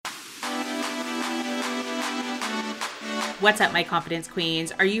What's up, my confidence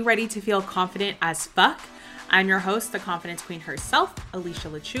queens? Are you ready to feel confident as fuck? I'm your host, the confidence queen herself, Alicia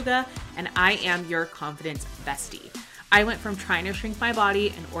Lechuga, and I am your confidence bestie. I went from trying to shrink my body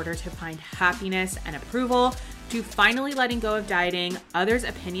in order to find happiness and approval to finally letting go of dieting, others'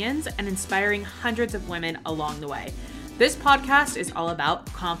 opinions, and inspiring hundreds of women along the way. This podcast is all about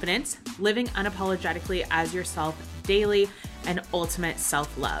confidence, living unapologetically as yourself daily, and ultimate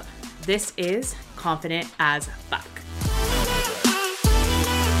self-love. This is Confident as Fuck.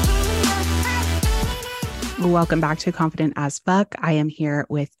 Welcome back to Confident as Fuck. I am here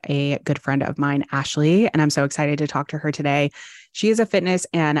with a good friend of mine, Ashely, and I'm so excited to talk to her today. She is a fitness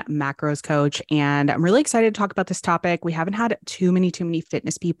and macros coach, and I'm really excited to talk about this topic. We haven't had too many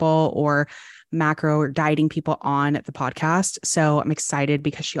fitness people or macro or dieting people on the podcast. So I'm excited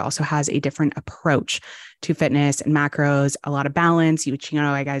because she also has a different approach to fitness and macros, a lot of balance, which you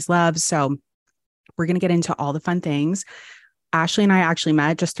know I guys love. So we're going to get into all the fun things. Ashely and I actually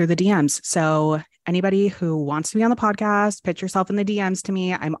met just through the DMs. So anybody who wants to be on the podcast, pitch yourself in the DMs to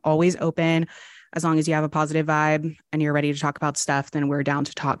me. I'm always open. As long as you have a positive vibe and you're ready to talk about stuff, then we're down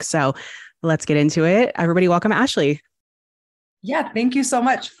to talk. So let's get into it. Everybody, welcome Ashely. Yeah, thank you so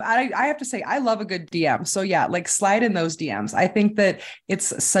much. I have to say, I love a good DM. So yeah, like slide in those DMs. I think that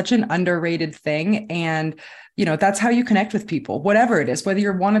it's such an underrated thing. And, you know, that's how you connect with people, whatever it is, whether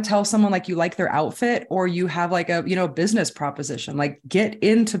you want to tell someone like you like their outfit or you have like a, business proposition, like get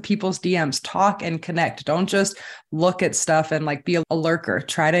into people's DMs, talk and connect. Don't just look at stuff and like be a lurker,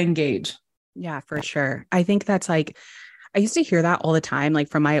 try to engage. Yeah, for sure. I think that's like, I used to hear that all the time, like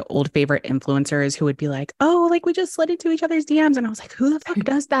from my old favorite influencers who would be like, oh, like we just slid into each other's DMs. And I was like, who the fuck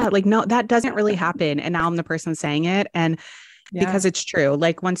does that? Like, no, that doesn't really happen. And now I'm the person saying it. And because it's true,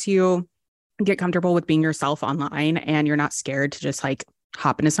 like once you get comfortable with being yourself online and you're not scared to just like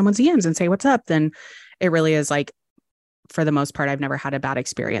hop into someone's DMs and say, what's up? Then it really is like, for the most part, I've never had a bad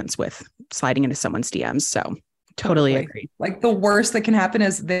experience with sliding into someone's DMs. So totally agree. Like the worst that can happen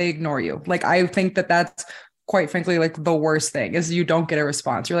is they ignore you. Like, I think that that's quite frankly, like the worst thing is you don't get a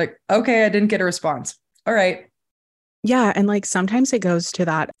response. You're like, okay, I didn't get a response. All right. Yeah. And like sometimes it goes to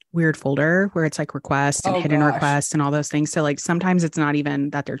that weird folder where it's like requests and hidden requests and all those things. So like sometimes it's not even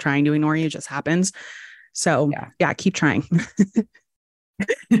that they're trying to ignore you, it just happens. So yeah keep trying.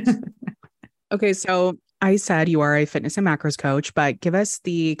 Okay. So I said you are a fitness and macros coach, but give us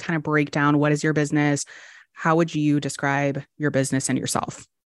the kind of breakdown. What is your business? How would you describe your business and yourself?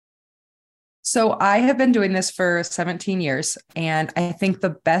 So I have been doing this for 17 years. And I think the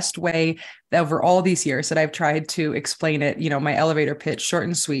best way over all these years that I've tried to explain it, my elevator pitch, short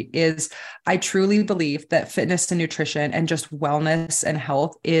and sweet, is I truly believe that fitness and nutrition and just wellness and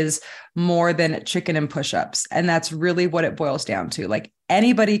health is more than chicken and push-ups. And that's really what it boils down to. Like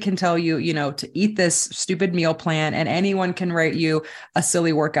anybody can tell you, to eat this stupid meal plan, and anyone can write you a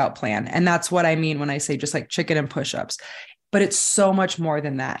silly workout plan. And that's what I mean when I say just like chicken and push-ups. But it's so much more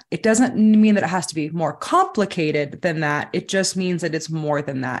than that. It doesn't mean that it has to be more complicated than that. It just means that it's more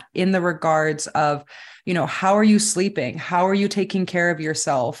than that in the regards of, how are you sleeping? How are you taking care of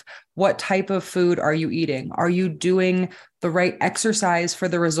yourself? What type of food are you eating? Are you doing the right exercise for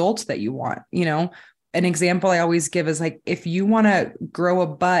the results that you want? An example I always give is like, if you want to grow a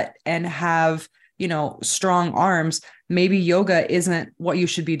butt and have, strong arms, maybe yoga isn't what you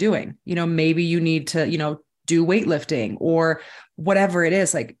should be doing. Maybe you need to, do weightlifting or whatever it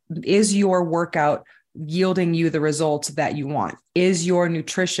is. Like, is your workout yielding you the results that you want? Is your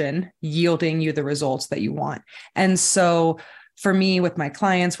nutrition yielding you the results that you want? And so for me, with my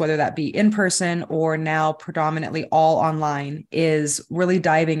clients, whether that be in person or now predominantly all online, is really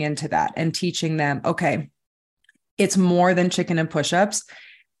diving into that and teaching them, okay, it's more than chicken and push-ups.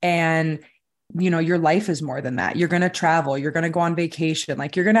 And your life is more than that. You're going to travel, you're going to go on vacation,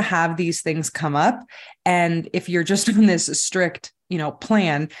 like you're going to have these things come up. And if you're just in this strict,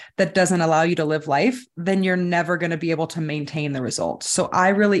 plan that doesn't allow you to live life, then you're never going to be able to maintain the results. So I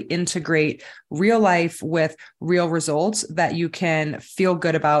really integrate real life with real results that you can feel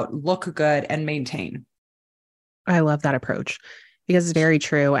good about, look good, and maintain. I love that approach because it's very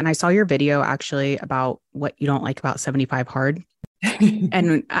true. And I saw your video actually about what you don't like about 75 hard.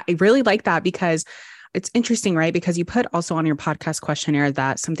 And I really like that because it's interesting, right? Because you put also on your podcast questionnaire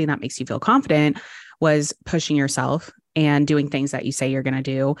that something that makes you feel confident was pushing yourself and doing things that you say you're going to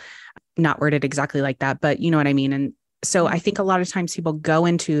do. Not worded exactly like that, but you know what I mean? And so I think a lot of times people go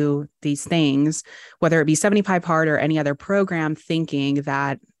into these things, whether it be 75 hard or any other program, thinking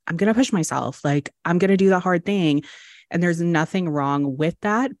that I'm going to push myself, like I'm going to do the hard thing. And there's nothing wrong with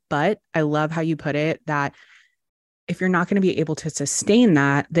that. But I love how you put it, that if you're not going to be able to sustain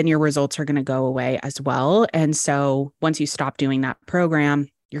that, then your results are going to go away as well. And so once you stop doing that program,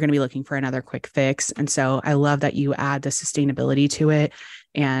 you're going to be looking for another quick fix. And so I love that you add the sustainability to it.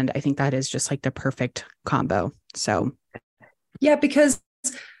 And I think that is just like the perfect combo. So, yeah, because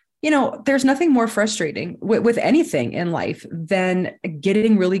there's nothing more frustrating with anything in life than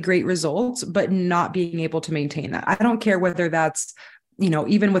getting really great results, but not being able to maintain that. I don't care whether that's,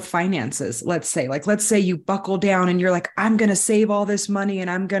 even with finances, let's say you buckle down and you're like, I'm going to save all this money and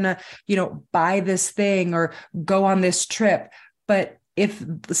I'm going to, buy this thing or go on this trip. But if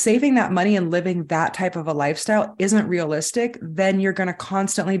saving that money and living that type of a lifestyle isn't realistic, then you're going to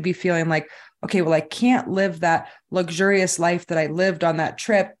constantly be feeling like, okay, well, I can't live that luxurious life that I lived on that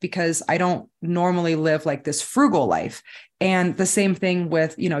trip because I don't normally live like this frugal life. And the same thing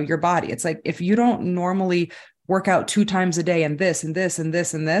with, your body. It's like, if you don't normally work out 2 times a day and this and this and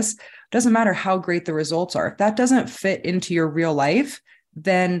this and this, doesn't matter how great the results are. If that doesn't fit into your real life,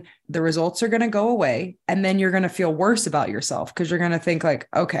 then the results are going to go away. And then you're going to feel worse about yourself because you're going to think like,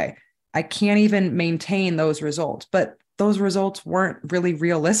 okay, I can't even maintain those results. But those results weren't really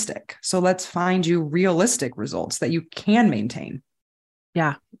realistic. So let's find you realistic results that you can maintain.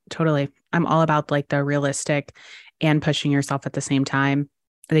 Yeah, totally. I'm all about like the realistic and pushing yourself at the same time.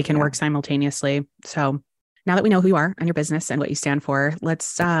 They can work simultaneously. So now that we know who you are and your business and what you stand for,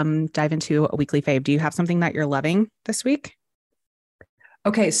 let's dive into a weekly fave. Do you have something that you're loving this week?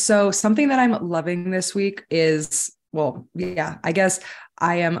 Okay, so something that I'm loving this week is, I guess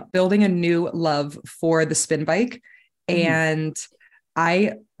I am building a new love for the spin bike. And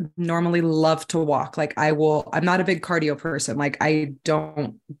I normally love to walk. Like I'm not a big cardio person. Like I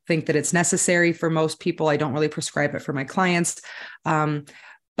don't think that it's necessary for most people. I don't really prescribe it for my clients.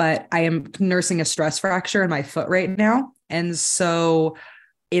 But I am nursing a stress fracture in my foot right now. And so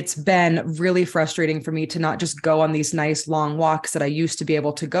it's been really frustrating for me to not just go on these nice long walks that I used to be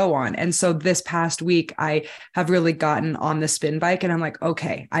able to go on. And so this past week, I have really gotten on the spin bike and I'm like,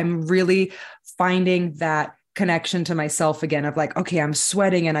 okay, I'm really finding that connection to myself again of like, okay, I'm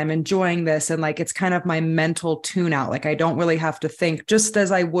sweating and I'm enjoying this. And like, it's kind of my mental tune out. Like I don't really have to think just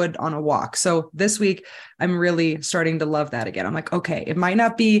as I would on a walk. So this week, I'm really starting to love that again. I'm like, okay, it might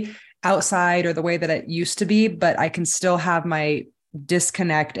not be outside or the way that it used to be, but I can still have my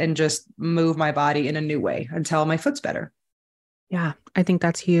disconnect and just move my body in a new way until my foot's better. Yeah, I think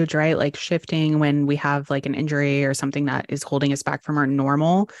that's huge, right? Like shifting when we have like an injury or something that is holding us back from our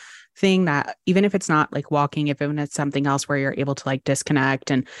normal thing, that even if it's not like walking, if it's something else where you're able to like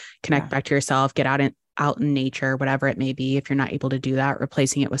disconnect and connect back to yourself, get out in nature, whatever it may be, if you're not able to do that,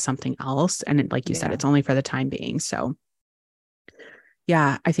 replacing it with something else. And like you said, it's only for the time being. So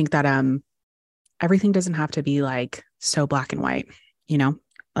yeah, I think that everything doesn't have to be like so black and white,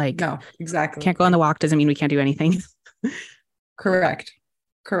 like no, exactly. Can't go on the walk doesn't mean we can't do anything. Correct.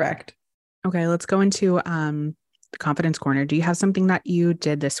 Okay, let's go into the confidence corner. Do you have something that you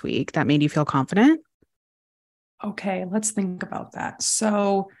did this week that made you feel confident? Okay, let's think about that.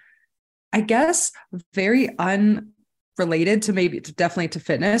 So I guess very unrelated to definitely to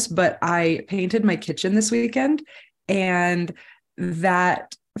fitness, but I painted my kitchen this weekend and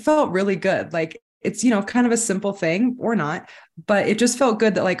that felt really good. Like it's, kind of a simple thing or not, but it just felt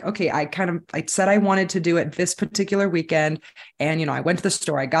good that like, okay, I said I wanted to do it this particular weekend. And, I went to the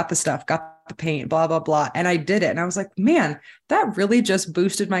store, I got the stuff, got the paint, blah, blah, blah. And I did it. And I was like, man, that really just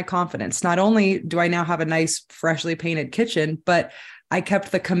boosted my confidence. Not only do I now have a nice, freshly painted kitchen, but I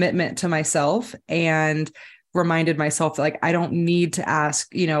kept the commitment to myself and reminded myself that like, I don't need to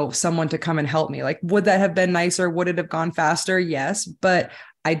ask, someone to come and help me. Like, would that have been nicer? Would it have gone faster? Yes. But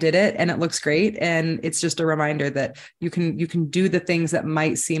I did it and it looks great. And it's just a reminder that you can do the things that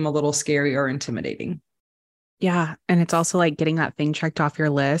might seem a little scary or intimidating. Yeah. And it's also like getting that thing checked off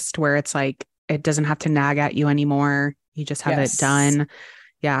your list where it's like, it doesn't have to nag at you anymore. You just have it done.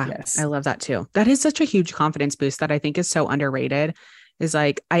 Yeah. Yes. I love that too. That is such a huge confidence boost that I think is so underrated. Is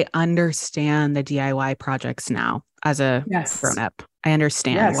like, I understand the DIY projects now as a grown up. I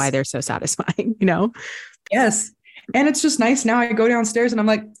understand why they're so satisfying, Yes. And it's just nice. Now I go downstairs and I'm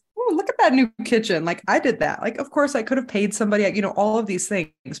like, oh, look at that new kitchen. Like I did that. Like, of course I could have paid somebody, all of these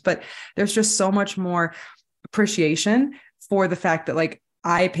things, but there's just so much more appreciation for the fact that like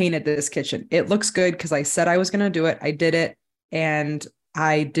I painted this kitchen. It looks good because I said I was going to do it. I did it. And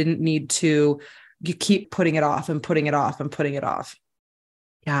I didn't need to keep putting it off and putting it off and putting it off.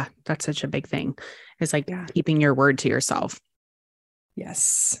 Yeah. That's such a big thing. It's like keeping your word to yourself.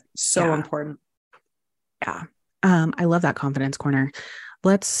 Yes. So important. Yeah. I love that confidence corner.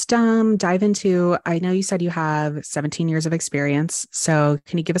 Let's dive into, I know you said you have 17 years of experience. So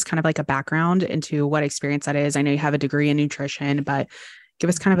can you give us kind of like a background into what experience that is? I know you have a degree in nutrition, but give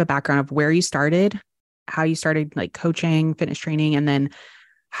us kind of a background of where you started, how you started like coaching, fitness training, and then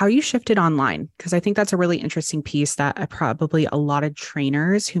how you shifted online. Because I think that's a really interesting piece that probably a lot of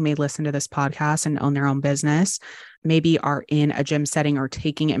trainers who may listen to this podcast and own their own business maybe are in a gym setting or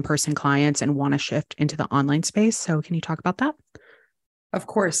taking in-person clients and want to shift into the online space. So can you talk about that? Of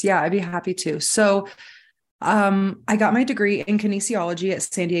course. Yeah, I'd be happy to. So I got my degree in kinesiology at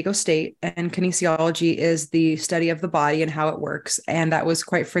San Diego State, and kinesiology is the study of the body and how it works. And that was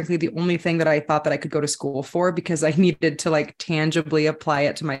quite frankly the only thing that I thought that I could go to school for, because I needed to like tangibly apply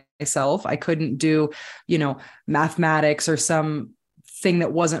it to myself. I couldn't do, mathematics or some thing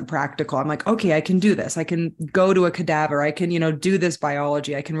that wasn't practical. I'm like, okay, I can do this. I can go to a cadaver. I can, do this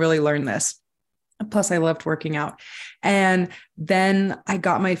biology. I can really learn this. Plus, I loved working out. And then I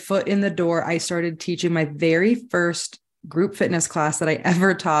got my foot in the door. I started teaching. My very first group fitness class that I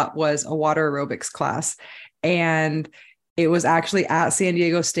ever taught was a water aerobics class. And it was actually at San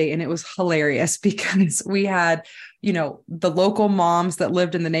Diego State. And it was hilarious because we had, the local moms that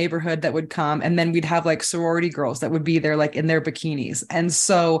lived in the neighborhood that would come. And then we'd have like sorority girls that would be there, like in their bikinis. And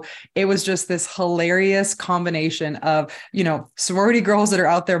so it was just this hilarious combination of, sorority girls that are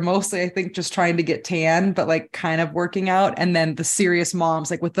out there mostly, I think, just trying to get tan, but like kind of working out. And then the serious moms,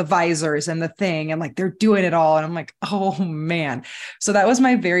 like with the visors and the thing, and like they're doing it all. And I'm like, oh man. So that was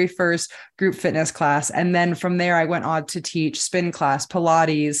my very first group fitness class. And then from there, I went on to teach spin class,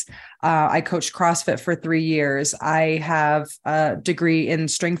 Pilates. I coached CrossFit for 3 years. I have a degree in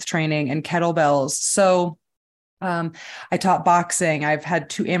strength training and kettlebells. So I taught boxing. I've had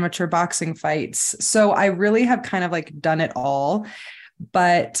 2 amateur boxing fights. So I really have kind of like done it all.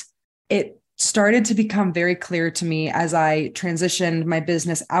 But it started to become very clear to me as I transitioned my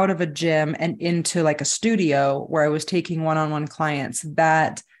business out of a gym and into like a studio where I was taking one-on-one clients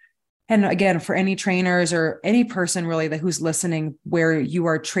that, and again, for any trainers or any person really who's listening, where you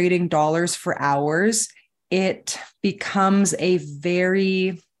are trading dollars for hours, it becomes a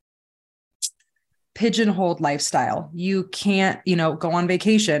very pigeonholed lifestyle. You can't, go on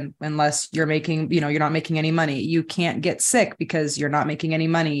vacation unless you're making, you're not making any money. You can't get sick because you're not making any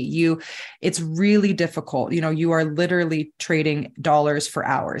money. It's really difficult. You are literally trading dollars for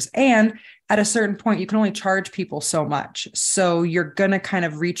hours. And at a certain point, you can only charge people so much. So you're going to kind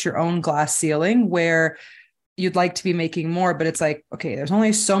of reach your own glass ceiling where you'd like to be making more, but it's like, okay, there's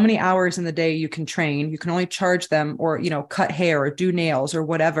only so many hours in the day you can train. You can only charge them or, cut hair or do nails or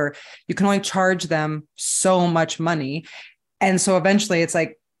whatever. You can only charge them so much money. And so eventually it's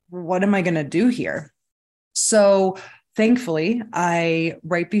like, what am I going to do here? So thankfully,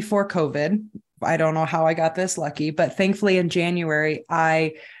 right before COVID, I don't know how I got this lucky, but thankfully in January,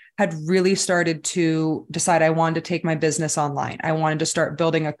 I had really started to decide I wanted to take my business online. I wanted to start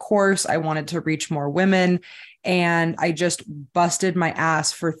building a course. I wanted to reach more women. And I just busted my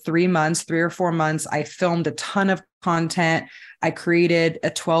ass for 3 months, 3 or 4 months. I filmed a ton of content. I created a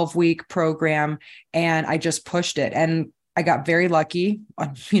 12-week program and I just pushed it. And I got very lucky,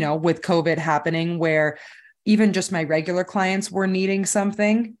 with COVID happening, where even just my regular clients were needing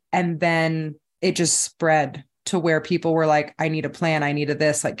something. And then it just spread to where people were like, I need a plan. I needed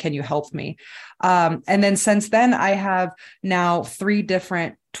this. Like, can you help me? And then since then, I have now 3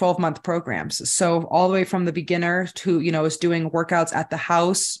 different 12-month programs. So all the way from the beginner to, is doing workouts at the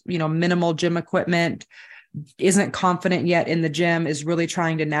house, minimal gym equipment, isn't confident yet in the gym, is really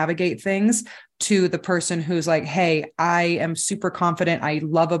trying to navigate things, to the person who's like, hey, I am super confident. I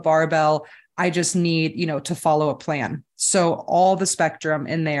love a barbell. I just need, to follow a plan. So all the spectrum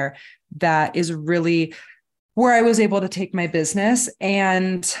in there, that is really where I was able to take my business.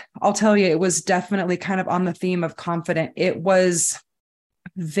 And I'll tell you, it was definitely kind of on the theme of confident. It was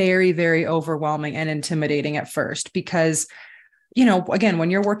very, very overwhelming and intimidating at first because, again,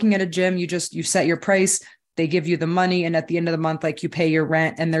 when you're working at a gym, you set your price, they give you the money. And at the end of the month, like, you pay your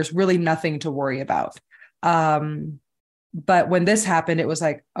rent and there's really nothing to worry about. But when this happened, it was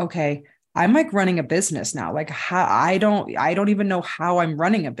like, okay, I'm like running a business now. Like, how I don't even know how I'm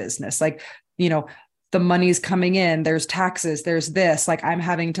running a business. Like, the money's coming in, there's taxes, there's this, like I'm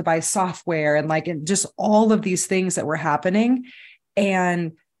having to buy software and just all of these things that were happening.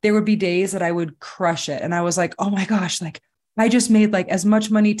 And there would be days that I would crush it. And I was like, oh my gosh, like I just made like as much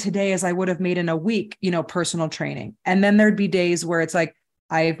money today as I would have made in a week, personal training. And then there'd be days where it's like,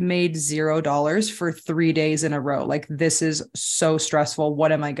 I've made $0 for 3 days in a row. Like, this is so stressful.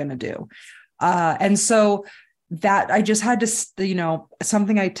 What am I going to do? And so that I just had to,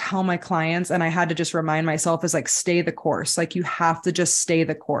 something I tell my clients and I had to just remind myself is like, stay the course. Like you have to just stay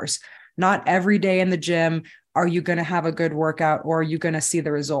the course. Not every day in the gym are you going to have a good workout or are you going to see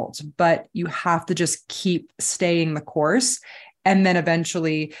the results, but you have to just keep staying the course. And then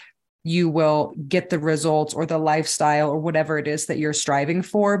eventually you will get the results or the lifestyle or whatever it is that you're striving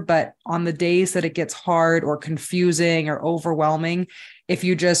for. But on the days that it gets hard or confusing or overwhelming, if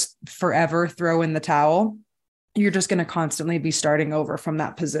you just forever throw in the towel, you're just going to constantly be starting over from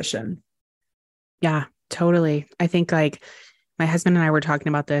that position. Yeah, totally. I think like my husband and I were talking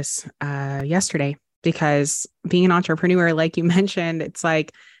about this yesterday, because being an entrepreneur, like you mentioned, it's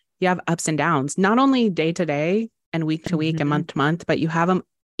like you have ups and downs, not only day to day and week to week and month to month, but you have them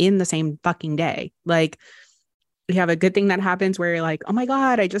in the same fucking day. Like you have a good thing that happens where you're like, oh my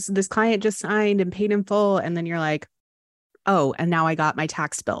God, this client just signed and paid in full. And then you're like, oh, and now I got my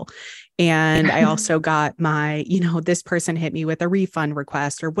tax bill. And I also got my, this person hit me with a refund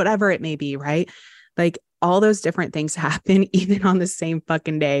request or whatever it may be, right? Like all those different things happen even on the same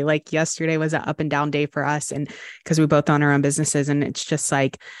fucking day. Like yesterday was an up and down day for us. And because we both own our own businesses, and it's just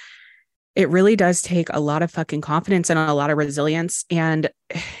like, it really does take a lot of fucking confidence and a lot of resilience. And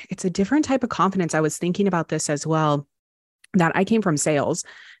it's a different type of confidence. I was thinking about this as well, that I came from sales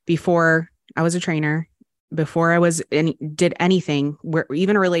before I was a trainer, before I did anything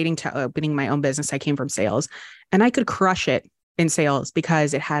even relating to opening my own business. I came from sales and I could crush it in sales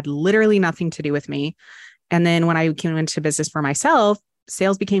because it had literally nothing to do with me. And then when I came into business for myself,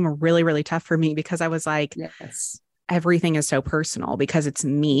 sales became really, really tough for me because I was like, yes, everything is so personal because it's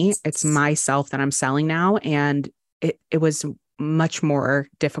me, it's myself that I'm selling now. And it was much more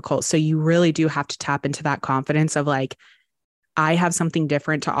difficult. So you really do have to tap into that confidence of like, I have something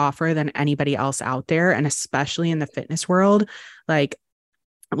different to offer than anybody else out there. And especially in the fitness world, like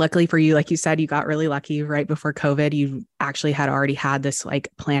luckily for you, like you said, you got really lucky right before COVID. You actually had already had this like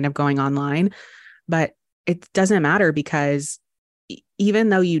plan of going online, but it doesn't matter because even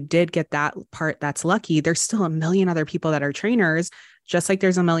though you did get that part that's lucky, there's still a million other people that are trainers, just like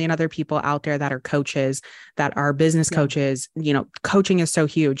there's a million other people out there that are coaches, that are business coaches. Coaching is so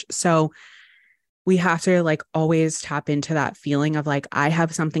huge. So we have to like always tap into that feeling of like, I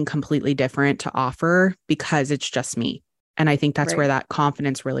have something completely different to offer because it's just me. And I think that's where that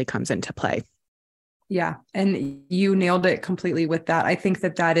confidence really comes into play. Yeah. And you nailed it completely with that. I think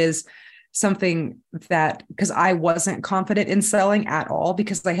that is something that, because I wasn't confident in selling at all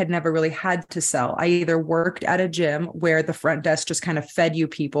because I had never really had to sell. I either worked at a gym where the front desk just kind of fed you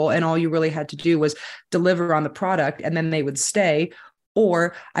people and all you really had to do was deliver on the product and then they would stay.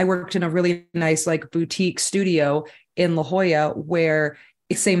 Or I worked in a really nice like boutique studio in La Jolla where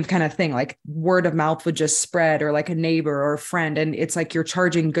same kind of thing, like word of mouth would just spread, or like a neighbor or a friend. And it's like you're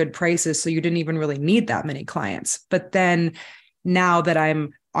charging good prices. So you didn't even really need that many clients. But then now that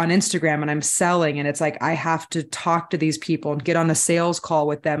I'm on Instagram and I'm selling, and it's like, I have to talk to these people and get on a sales call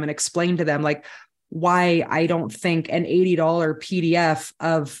with them and explain to them like why I don't think an $80 PDF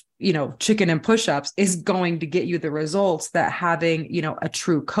of, chicken and push-ups is going to get you the results that having, a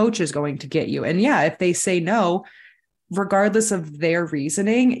true coach is going to get you. And yeah, if they say no, regardless of their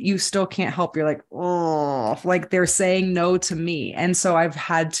reasoning, you still can't help. You're like, oh, like they're saying no to me. And so I've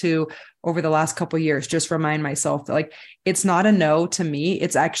had to, over the last couple of years, just remind myself that like, it's not a no to me.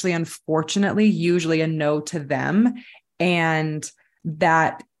 It's actually, unfortunately, usually a no to them. And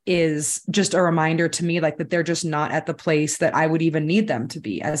that is just a reminder to me, like that they're just not at the place that I would even need them to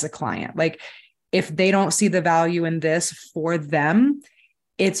be as a client. Like if they don't see the value in this for them,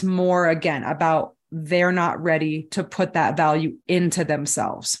 it's more, again, about they're not ready to put that value into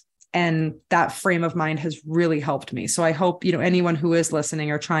themselves. And that frame of mind has really helped me. So I hope, anyone who is listening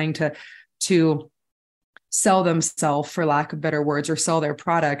or trying to sell themselves, for lack of better words, or sell their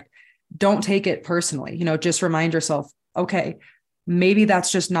product, don't take it personally. Just remind yourself, okay, maybe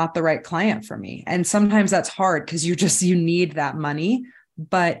that's just not the right client for me. And sometimes that's hard because you need that money.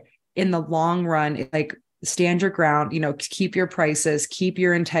 But in the long run, like, stand your ground, keep your prices, keep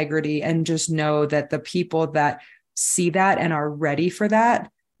your integrity, and just know that the people that see that and are ready for that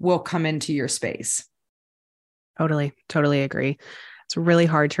will come into your space. Totally agree. It's really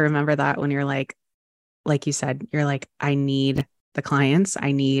hard to remember that when you're like you said, you're like, I need the clients,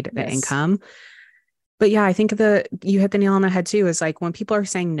 I need the income. But yeah, I think you hit the nail on the head too, is like when people are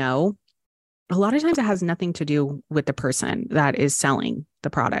saying no, a lot of times it has nothing to do with the person that is selling the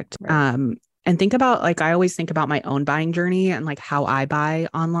product. Right. And think about, like, I always think about my own buying journey and like how I buy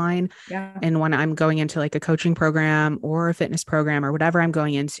online. Yeah. And when I'm going into like a coaching program or a fitness program or whatever I'm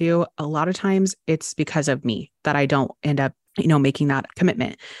going into, a lot of times it's because of me that I don't end up, making that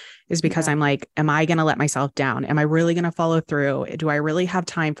commitment. is because Yeah. I'm like, am I going to let myself down? Am I really going to follow through? Do I really have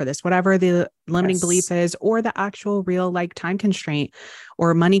time for this? Whatever the limiting belief Yes. is, or the actual real like time constraint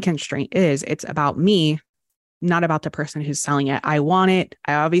or money constraint is, it's about me, not about the person who's selling it. I want it.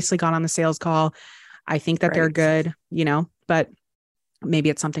 I obviously got on the sales call. I think that they're Right. good, but maybe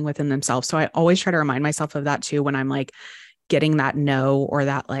it's something within themselves. So I always try to remind myself of that too when I'm like getting that no or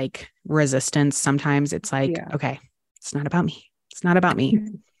that like resistance. Sometimes it's like, Yeah. okay, it's not about me. It's not about me.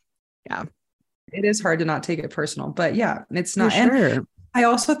 Yeah, It is hard to not take it personal, but yeah, it's for not. And sure. I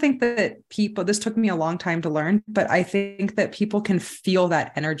also think that people, this took me a long time to learn, but I think that people can feel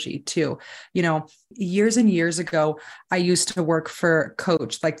that energy too. Years and years ago, I used to work for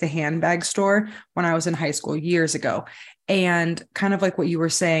Coach, like the handbag store when I was in high school years ago. And kind of like what you were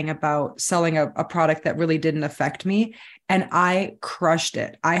saying about selling a product that really didn't affect me. And I crushed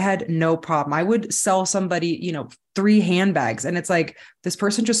it. I had no problem. I would sell somebody, 3 handbags. And it's like, this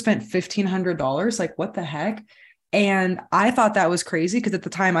person just spent $1,500. Like, what the heck? And I thought that was crazy because at the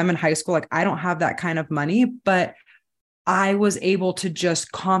time I'm in high school, like I don't have that kind of money, but I was able to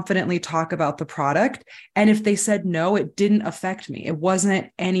just confidently talk about the product. And if they said no, it didn't affect me. It wasn't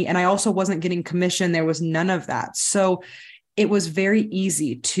any, and I also wasn't getting commission. There was none of that. So it was very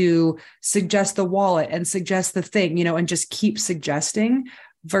easy to suggest the wallet and suggest the thing, and just keep suggesting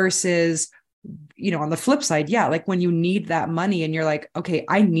versus on the flip side, yeah, like when you need that money and you're like, okay,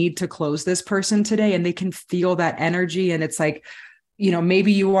 I need to close this person today, and they can feel that energy. And it's like,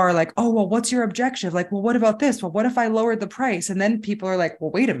 maybe you are like, oh, well, what's your objection? Like, well, what about this? Well, what if I lowered the price? And then people are like, well,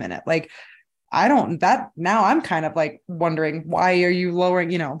 wait a minute. Like, I don't that now I'm kind of like wondering, why are you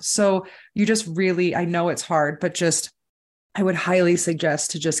lowering, so you just really, I know it's hard, but just, I would highly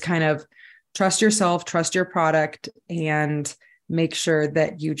suggest to just kind of trust yourself, trust your product, and make sure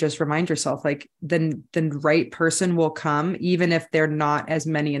that you just remind yourself like the right person will come, even if they're not as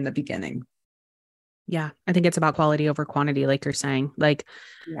many in the beginning. Yeah. I think it's about quality over quantity, like you're saying. Like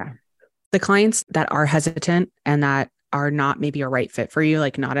Yeah, the clients that are hesitant and that are not maybe a right fit for you,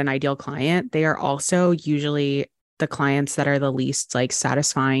 like not an ideal client, they are also usually the clients that are the least like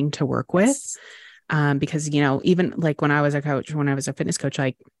satisfying to work with. yes, Because, even like when I was a fitness coach,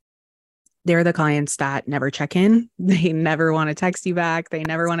 like they're the clients that never check in. They never want to text you back. They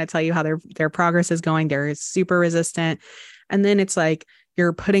never want to tell you how their progress is going. They're super resistant. And then it's like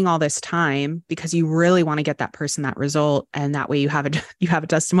you're putting all this time because you really want to get that person that result. And that way you have a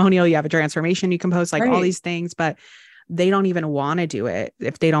testimonial, you have a transformation you can post, like all right. these things, but they don't even want to do it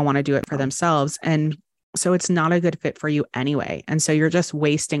if they don't want to do it for Oh, themselves. And so it's not a good fit for you anyway. And so you're just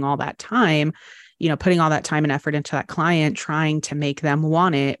wasting all that time, putting all that time and effort into that client, trying to make them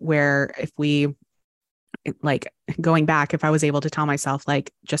want it. Where if we like going back, if I was able to tell myself,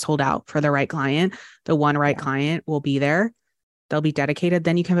 like, just hold out for the right client, the one right yeah, client will be there. They'll be dedicated.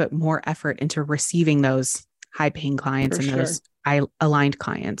 Then you can put more effort into receiving those high paying clients for and sure. those aligned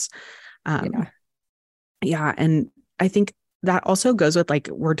clients. Yeah, Yeah. And I think that also goes with like,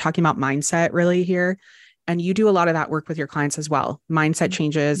 we're talking about mindset really here. And you do a lot of that work with your clients as well, mindset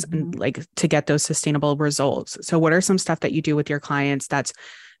changes and mhm. like to get those sustainable results. So what are some stuff that you do with your clients that's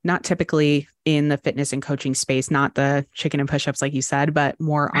not typically in the fitness and coaching space, not the chicken and push-ups, like you said, but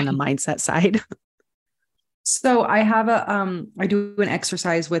more on the mindset side? So I do an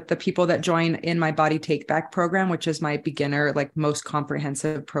exercise with the people that join in my body take back program, which is my beginner, like most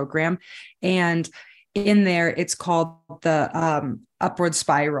comprehensive program. And in there, it's called the upward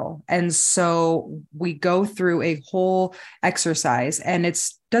spiral. And so we go through a whole exercise, and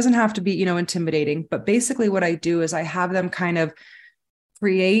it's doesn't have to be, intimidating, but basically what I do is I have them kind of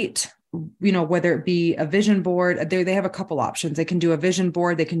create, whether it be a vision board. They have a couple options. They can do a vision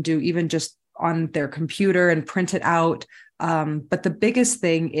board. They can do even just on their computer and print it out. But the biggest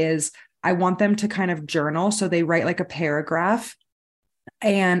thing is I want them to kind of journal. So they write like a paragraph,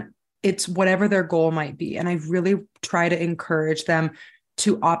 and it's whatever their goal might be. And I really try to encourage them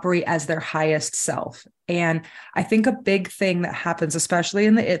to operate as their highest self. And I think a big thing that happens, especially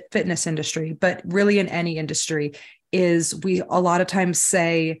in the fitness industry, but really in any industry, is we a lot of times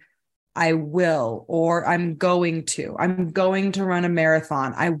say, I will, or I'm going to run a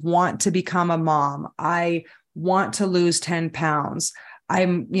marathon. I want to become a mom. I want to lose 10 pounds.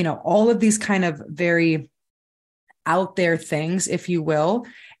 All of these kind of very out there things, if you will.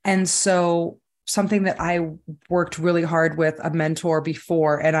 And so something that I worked really hard with a mentor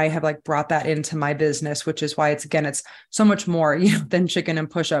before, and I have like brought that into my business, which is why it's so much more, than chicken and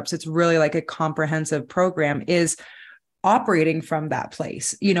push-ups. It's really like a comprehensive program, is operating from that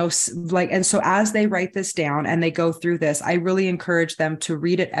place, and so as they write this down and they go through this, I really encourage them to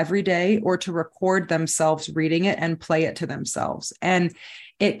read it every day or to record themselves reading it and play it to themselves. And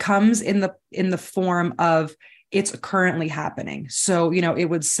it comes in the form of it's currently happening. So, it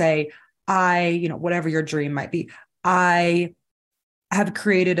would say, whatever your dream might be, I have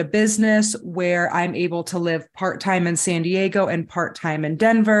created a business where I'm able to live part-time in San Diego and part-time in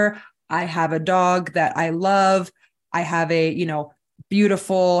Denver. I have a dog that I love. I have a,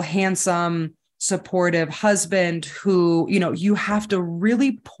 beautiful, handsome, supportive husband who, you have to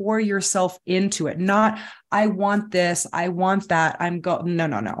really pour yourself into it. Not, I want this, I want that.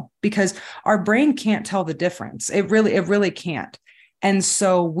 No, because our brain can't tell the difference. It really can't. And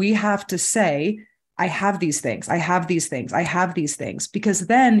so we have to say, I have these things, I have these things, I have these things, because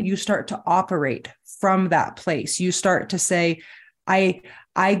then you start to operate from that place. You start to say, I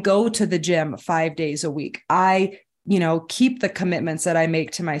go to the gym 5 days a week. I keep the commitments that I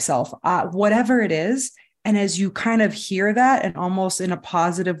make to myself, whatever it is. And as you kind of hear that and almost in a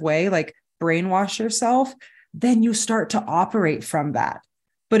positive way, like brainwash yourself, then you start to operate from that.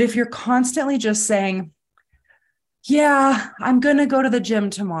 But if you're constantly just saying, yeah, I'm going to go to the gym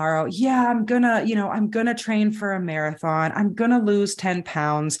tomorrow. Yeah, I'm going to train for a marathon. I'm going to lose 10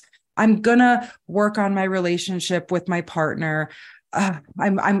 pounds. I'm going to work on my relationship with my partner. I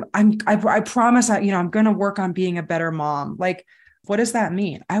promise I'm going to work on being a better mom. Like, what does that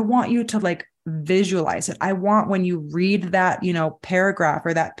mean? I want you to like visualize it. I want when you read that, paragraph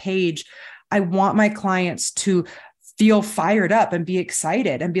or that page, I want my clients to feel fired up and be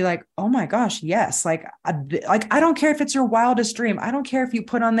excited and be like, oh my gosh, yes. Like I don't care if it's your wildest dream. I don't care if you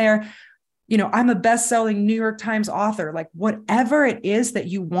put on there, I'm a best-selling New York Times author, like whatever it is that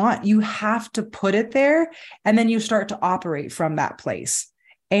you want, you have to put it there. And then you start to operate from that place.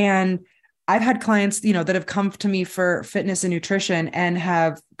 And I've had clients, that have come to me for fitness and nutrition and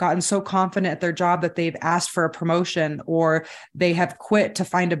have gotten so confident at their job that they've asked for a promotion, or they have quit to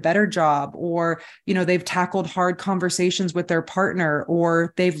find a better job, or, they've tackled hard conversations with their partner,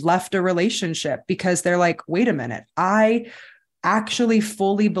 or they've left a relationship because they're like, wait a minute, I actually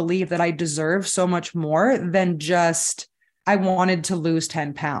fully believe that I deserve so much more than just, I wanted to lose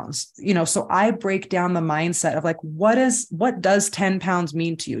 10 pounds, so I break down the mindset of like, what does 10 pounds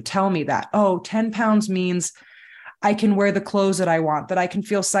mean to you? Tell me that. Oh, 10 pounds means I can wear the clothes that I want, that I can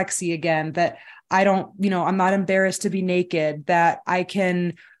feel sexy again, that I don't, I'm not embarrassed to be naked, that I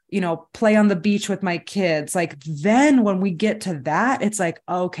can, play on the beach with my kids. Like, then when we get to that, it's like,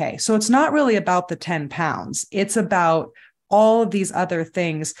 okay, so it's not really about the 10 pounds. It's about all of these other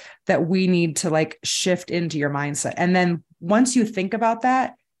things that we need to like shift into your mindset. And then once you think about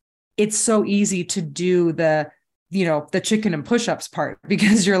that, it's so easy to do the chicken and push-ups part,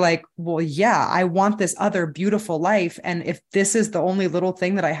 because you're like, well, yeah, I want this other beautiful life. And if this is the only little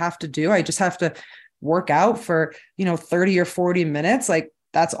thing that I have to do, I just have to work out for, 30 or 40 minutes. Like,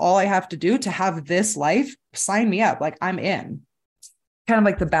 that's all I have to do to have this life. Sign me up. Like, I'm in. Kind of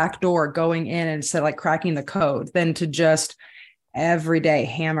like the back door going in instead of like cracking the code, than to just every day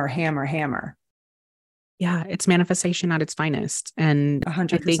hammer. Yeah, it's manifestation at its finest. And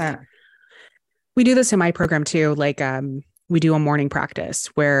 100%. We do this in my program too. Like, we do a morning practice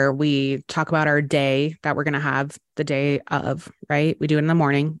where we talk about our day that we're going to have the day of, right? We do it in the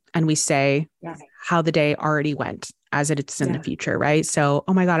morning and we say how the day already went as it's in the future, right? So,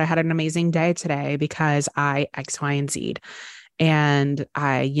 oh my God, I had an amazing day today because I X, Y, and Z. And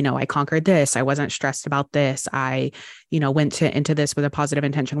I conquered this. I wasn't stressed about this. I, went into this with a positive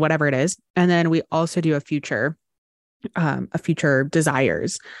intention, whatever it is. And then we also do a future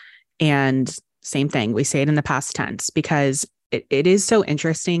desires. And same thing, we say it in the past tense, because it is so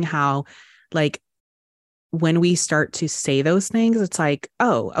interesting how, like, when we start to say those things, it's like,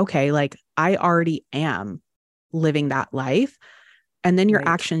 oh, okay, like I already am living that life. And then your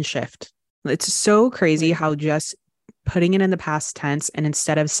actions shift. It's so crazy how just putting it in the past tense, and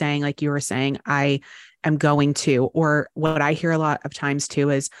instead of saying, like you were saying, I am going to, or what I hear a lot of times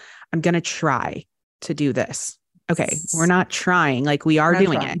too is, I'm going to try to do this. Okay. We're not trying, like we are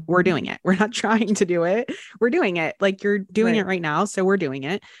doing it. We're doing it. We're not trying to do it. We're doing it. Like you're doing it right now. So we're doing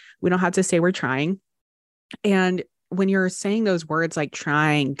it. We don't have to say we're trying. And when you're saying those words like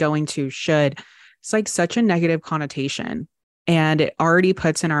trying, going to, should, it's like such a negative connotation. And it already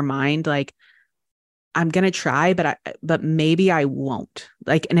puts in our mind, like, I'm going to try, but maybe I won't.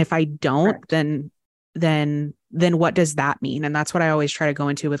 Like, and if I don't, then what does that mean? And that's what I always try to go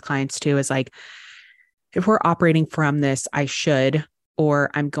into with clients too, is like, if we're operating from this, I should, or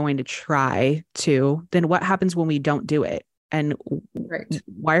I'm going to try to, then what happens when we don't do it? And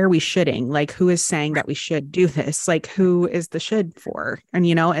why are we shoulding? Like, who is saying that we should do this? Like, who is the should for? And,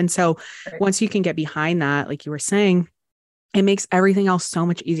 and so once you can get behind that, like you were saying, it makes everything else so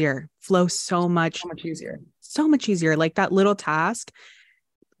much easier, flow so much easier. Like that little task,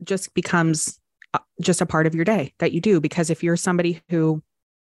 just becomes just a part of your day that you do. Because if you're somebody who,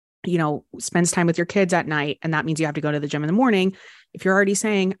 spends time with your kids at night, and that means you have to go to the gym in the morning. If you're already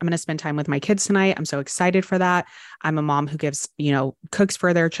saying, I'm going to spend time with my kids tonight, I'm so excited for that. I'm a mom who gives, cooks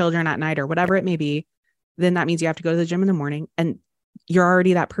for their children at night or whatever it may be. Then that means you have to go to the gym in the morning, and you're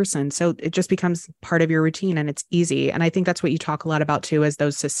already that person. So it just becomes part of your routine, and it's easy. And I think that's what you talk a lot about too, is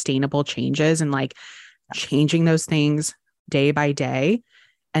those sustainable changes, and like changing those things day by day,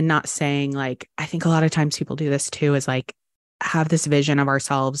 and not saying like, I think a lot of times people do this too, is like have this vision of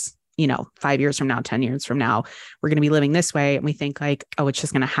ourselves, 5 years from now, 10 years from now, we're going to be living this way. And we think like, oh, it's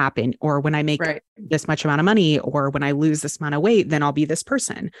just going to happen. Or when I make this much amount of money, or when I lose this amount of weight, then I'll be this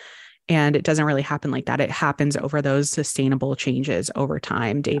person. And it doesn't really happen like that. It happens over those sustainable changes over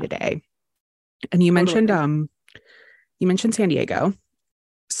time, day to day. And you mentioned, San Diego.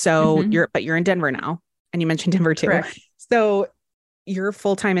 So you're in Denver now, and you mentioned Denver too. Correct. So you're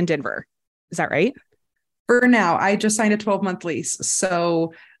full-time in Denver. Is that right? For now, I just signed a 12-month lease.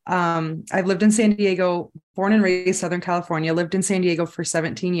 So I've lived in San Diego, born and raised Southern California, lived in San Diego for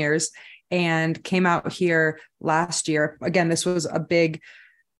 17 years and came out here last year. Again, this was a big,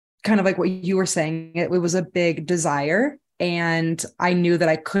 kind of like what you were saying, it was a big desire. And I knew that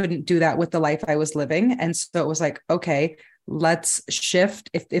I couldn't do that with the life I was living. And so it was like, okay, let's shift.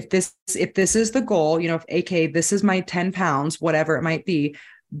 If this is the goal, if AK, this is my 10 pounds, whatever it might be,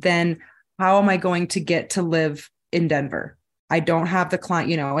 then how am I going to get to live in Denver? I don't have the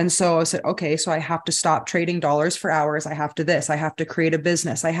client, and so I said, okay, so I have to stop trading dollars for hours. I have to create a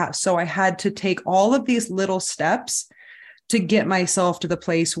business. So I had to take all of these little steps to get myself to the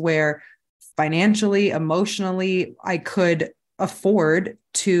place where financially, emotionally, I could afford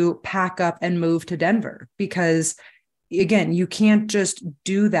to pack up and move to Denver. Because again, you can't just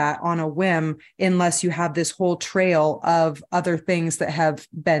do that on a whim unless you have this whole trail of other things that have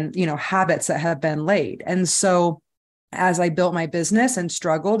been, habits that have been laid. And so as I built my business and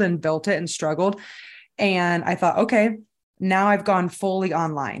struggled and built it and struggled, and I thought, okay, now I've gone fully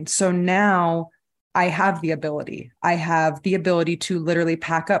online. So now I have the ability to literally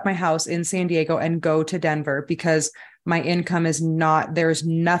pack up my house in San Diego and go to Denver, because my income there's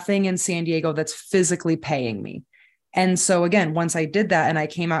nothing in San Diego that's physically paying me. And so again, once I did that and I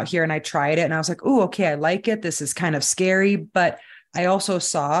came out here and I tried it and I was like, oh, okay, I like it. This is kind of scary. But I also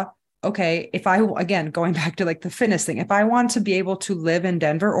saw, okay, if again, going back to like the fitness thing, if I want to be able to live in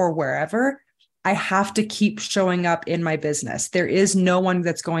Denver or wherever, I have to keep showing up in my business. There is no one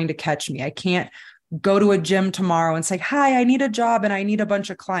that's going to catch me. I can't go to a gym tomorrow and say, hi, I need a job and I need a bunch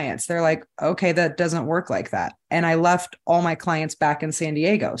of clients. They're like, okay, that doesn't work like that. And I left all my clients back in San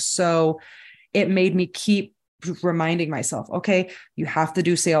Diego. So it made me keep reminding myself, okay, you have to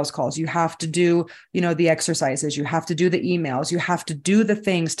do sales calls. You have to do, the exercises, you have to do the emails, you have to do the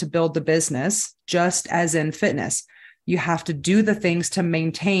things to build the business, just as in fitness. You have to do the things to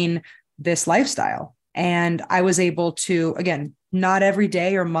maintain this lifestyle. And I was able to, again, not every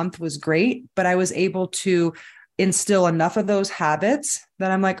day or month was great, but I was able to instill enough of those habits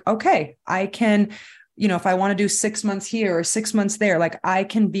that I'm like, okay, I can, if I want to do 6 months here or 6 months there, like I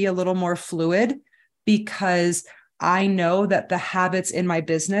can be a little more fluid, because I know that the habits in my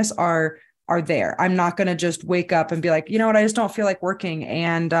business are there. I'm not going to just wake up and be like, what, I just don't feel like working.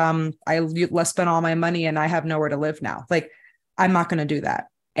 And let's spend all my money and I have nowhere to live now. Like, I'm not going to do that.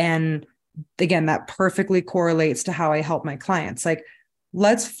 And again, that perfectly correlates to how I help my clients. Like,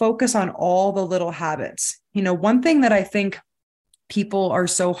 let's focus on all the little habits. One thing that I think people are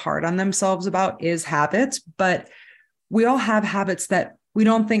so hard on themselves about is habits, but we all have habits that we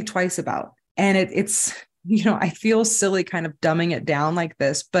don't think twice about. And it's, I feel silly kind of dumbing it down like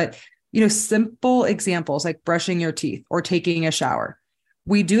this, but, simple examples like brushing your teeth or taking a shower.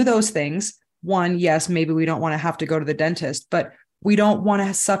 We do those things. One, yes, maybe we don't want to have to go to the dentist, but we don't want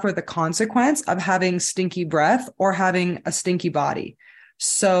to suffer the consequence of having stinky breath or having a stinky body.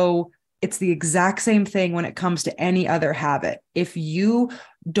 So it's the exact same thing when it comes to any other habit. If you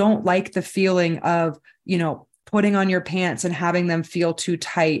don't like the feeling of, putting on your pants and having them feel too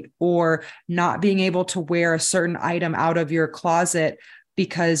tight, or not being able to wear a certain item out of your closet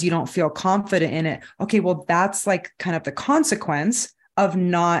because you don't feel confident in it. Okay, well, that's like kind of the consequence of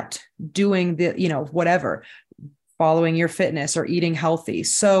not doing the, whatever, following your fitness or eating healthy.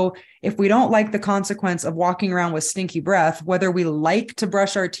 So if we don't like the consequence of walking around with stinky breath, whether we like to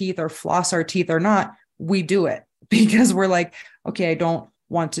brush our teeth or floss our teeth or not, we do it because we're like, okay, I don't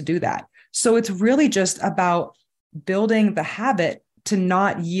want to do that. So it's really just about building the habit to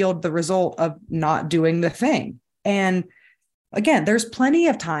not yield the result of not doing the thing. And again, there's plenty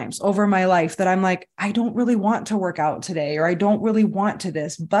of times over my life that I'm like, I don't really want to work out today, or I don't really want to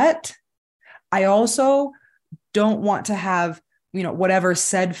this, but I also don't want to have, whatever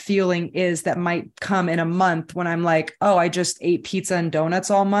said feeling is that might come in a month when I'm like, oh, I just ate pizza and donuts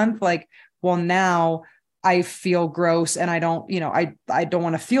all month. Like, well, now I feel gross and I don't, I don't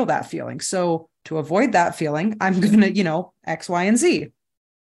want to feel that feeling. So to avoid that feeling, I'm going to, X, Y, and Z.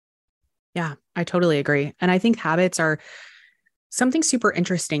 Yeah, I totally agree. And I think habits are something super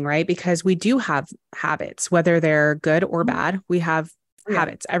interesting, right? Because we do have habits, whether they're good or bad. We have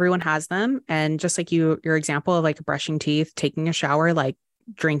habits. Everyone has them. And just like your example of like brushing teeth, taking a shower, like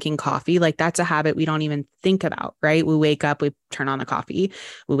drinking coffee, like that's a habit we don't even think about, right? We wake up, we turn on the coffee,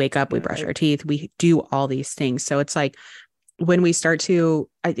 we wake up, we brush our teeth, we do all these things. So it's like when we start to,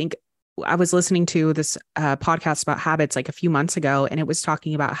 I think I was listening to this podcast about habits like a few months ago, and it was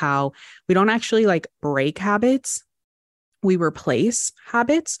talking about how we don't actually like break habits. We replace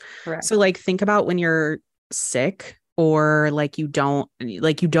habits. Correct. So like think about when you're sick, or like you don't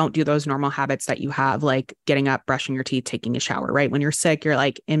do those normal habits that you have, like getting up, brushing your teeth, taking a shower, right? When you're sick, you're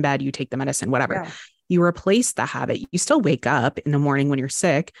like in bed, you take the medicine, whatever. Yeah. You replace the habit. You still wake up in the morning when you're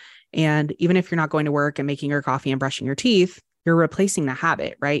sick. And even if you're not going to work and making your coffee and brushing your teeth, you're replacing the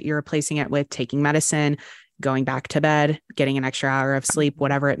habit, right? You're replacing it with taking medicine, going back to bed, getting an extra hour of sleep,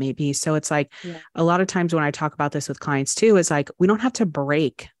 whatever it may be. So it's like a lot of times when I talk about this with clients too, it's like, we don't have to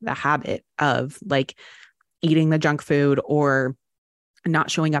break the habit of like eating the junk food or not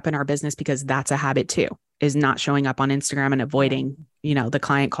showing up in our business, because that's a habit too, is not showing up on Instagram and avoiding, the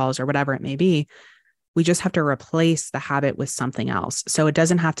client calls or whatever it may be. We just have to replace the habit with something else. So it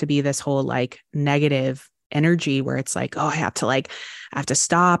doesn't have to be this whole like negative energy where it's like, oh, I have to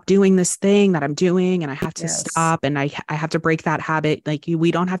stop doing this thing that I'm doing, and I have to stop, and I have to break that habit. Like we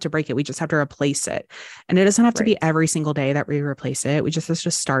don't have to break it. We just have to replace it. And it doesn't have to be every single day that we replace it. We just have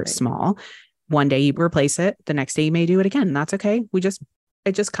to start small. One day you replace it. The next day you may do it again. That's okay.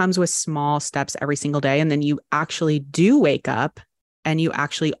 It just comes with small steps every single day. And then you actually do wake up and you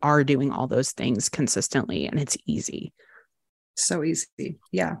actually are doing all those things consistently, and it's easy. So easy.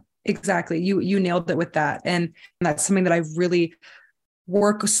 Yeah, exactly. You nailed it with that. And that's something that I really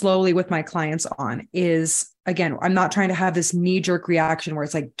work slowly with my clients on is, again, I'm not trying to have this knee-jerk reaction where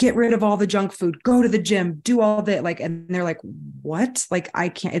it's like, get rid of all the junk food, go to the gym, do all that. Like, and they're like, what? Like, I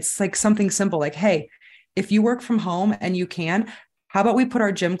can't. It's like something simple. Like, hey, if you work from home and you can, how about we put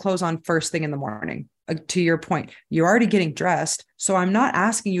our gym clothes on first thing in the morning? To your point, you're already getting dressed. So I'm not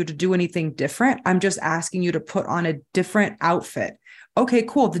asking you to do anything different. I'm just asking you to put on a different outfit. Okay,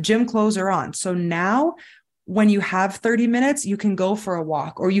 cool. The gym clothes are on. So now when you have 30 minutes, you can go for a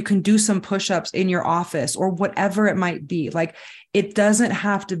walk, or you can do some push-ups in your office, or whatever it might be. Like, it doesn't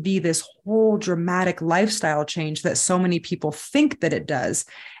have to be this whole dramatic lifestyle change that so many people think that it does.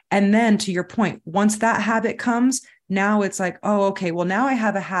 And then to your point, once that habit comes, now it's like, oh, okay, well, now I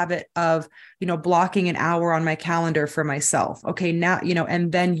have a habit of, blocking an hour on my calendar for myself. Okay, now,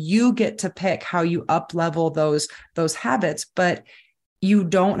 and then you get to pick how you up level those habits, but you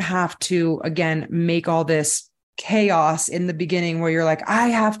don't have to, again, make all this chaos in the beginning where you're like, I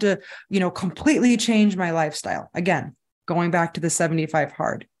have to, completely change my lifestyle. Again, going back to the 75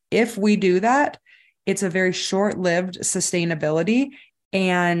 hard. If we do that, it's a very short-lived sustainability,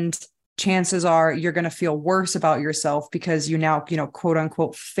 and chances are you're going to feel worse about yourself because you now, quote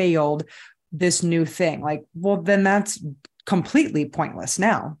unquote, failed this new thing. Like, well, then that's completely pointless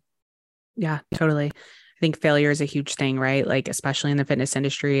now. Yeah, totally. I think failure is a huge thing, right? Like, especially in the fitness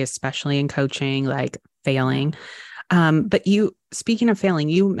industry, especially in coaching, like failing. But speaking of failing,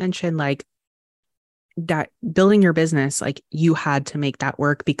 you mentioned like that building your business, like you had to make that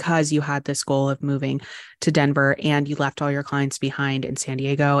work because you had this goal of moving to Denver and you left all your clients behind in San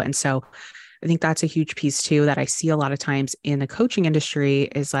Diego. And so I think that's a huge piece too, that I see a lot of times in the coaching industry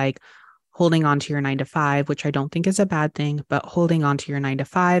is like holding on to your 9-to-5, which I don't think is a bad thing, but holding on to your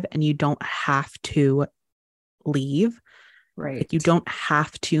 9-to-5, and you don't have to leave. Right. Like, you don't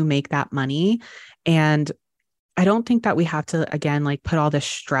have to make that money. And I don't think that we have to, again, like put all this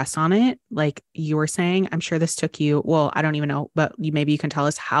stress on it. Like you were saying, I'm sure this took you, well, I don't even know, but maybe you can tell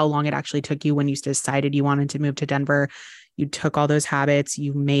us how long it actually took you when you decided you wanted to move to Denver. You took all those habits,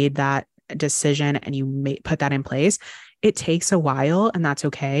 you made that decision, and you put that in place. It takes a while, and that's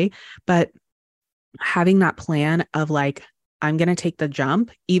okay. But having that plan of like, I'm going to take the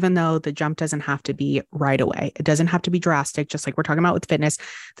jump, even though the jump doesn't have to be right away. It doesn't have to be drastic, just like we're talking about with fitness.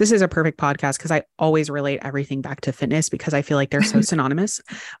 This is a perfect podcast because I always relate everything back to fitness because I feel like they're so synonymous.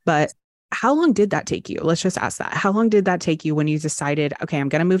 But how long did that take you? Let's just ask that. How long did that take you when you decided, okay, I'm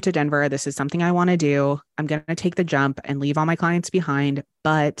going to move to Denver. This is something I want to do. I'm going to take the jump and leave all my clients behind,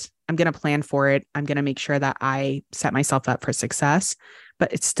 but I'm going to plan for it. I'm going to make sure that I set myself up for success,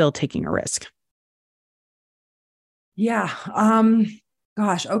 but it's still taking a risk. Yeah.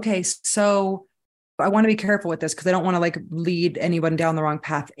 Gosh. Okay. So I want to be careful with this because I don't want to like lead anyone down the wrong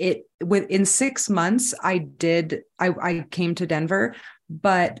path. Within 6 months, I came to Denver,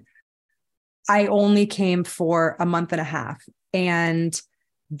 but I only came for a month and a half. And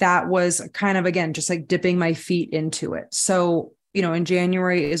that was kind of, again, just like dipping my feet into it. So, in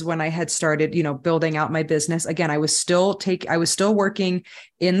January is when I had started, building out my business. Again, I was still working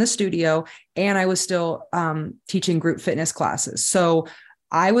in the studio, and I was still teaching group fitness classes. So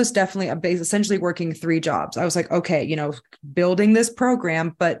I was definitely essentially working 3 jobs. I was like, okay, building this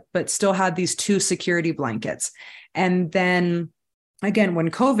program, but still had these 2 security blankets. And then again,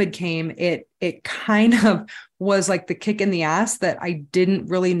 when COVID came, it kind of was like the kick in the ass that I didn't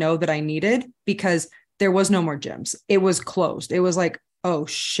really know that I needed, because there was no more gyms. It was closed. It was like, oh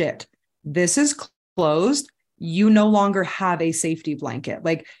shit, this is closed. You no longer have a safety blanket.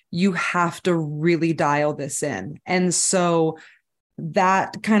 Like, you have to really dial this in. And so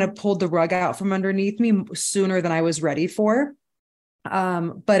that kind of pulled the rug out from underneath me sooner than I was ready for.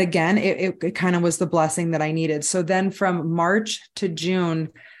 But again, it kind of was the blessing that I needed. So then from March to June,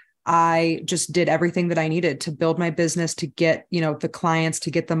 I just did everything that I needed to build my business, to get, the clients,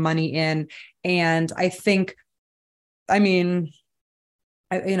 to get the money in. And I think, again,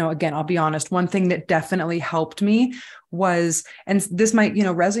 I'll be honest, one thing that definitely helped me was, and this might,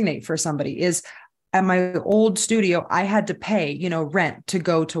 resonate for somebody, is at my old studio, I had to pay, rent to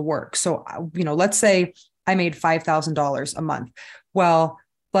go to work. So, let's say I made $5,000 a month. Well,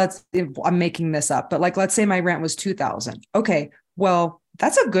 I'm making this up, but like, let's say my rent was $2,000. Okay. Well,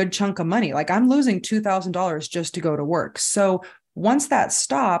 that's a good chunk of money. Like, I'm losing $2,000 just to go to work. So once that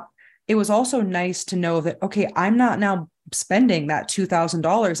stopped, it was also nice to know that, okay, I'm not now spending that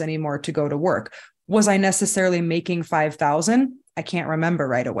 $2,000 anymore to go to work. Was I necessarily making 5,000? I can't remember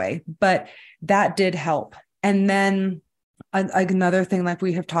right away, but that did help. And then another thing, like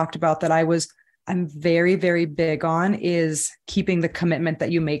we have talked about, that I'm very, very big on, is keeping the commitment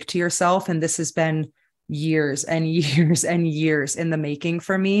that you make to yourself. And this has been years and years and years in the making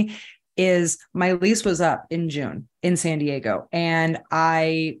for me. Is my lease was up in June in San Diego, and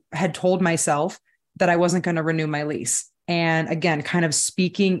I had told myself that I wasn't going to renew my lease. And again, kind of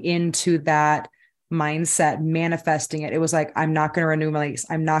speaking into that mindset, manifesting it. It was like, I'm not going to renew my lease.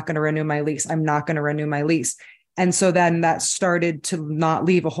 I'm not going to renew my lease. I'm not going to renew my lease. And so then that started to not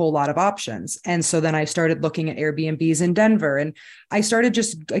leave a whole lot of options. And so then I started looking at Airbnbs in Denver, and I started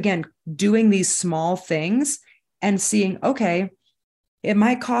just, again, doing these small things and seeing, okay, it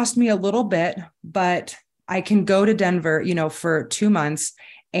might cost me a little bit, but I can go to Denver, for 2 months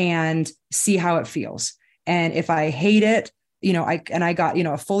and see how it feels. And if I hate it, I got,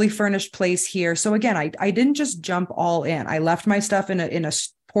 a fully furnished place here. So again, I didn't just jump all in. I left my stuff in a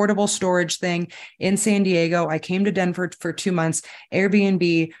portable storage thing in San Diego. I came to Denver for 2 months,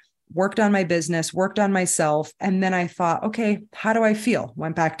 Airbnb, worked on my business, worked on myself. And then I thought, okay, how do I feel?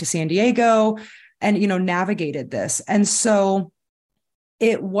 Went back to San Diego and, navigated this. And so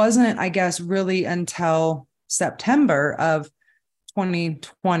it wasn't, I guess, really until September of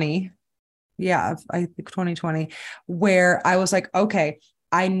 2020. Yeah, I think 2020, where I was like, okay,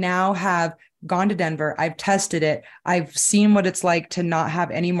 I now have gone to Denver. I've tested it. I've seen what it's like to not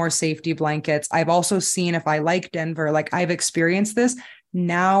have any more safety blankets. I've also seen if I like Denver, like I've experienced this.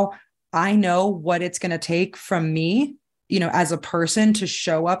 Now I know what it's going to take from me, as a person, to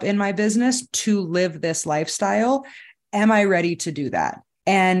show up in my business, to live this lifestyle. Am I ready to do that?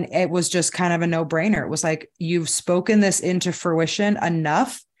 And it was just kind of a no-brainer. It was like, you've spoken this into fruition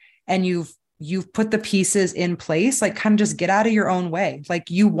enough, and you've put the pieces in place. Like, kind of just get out of your own way. Like,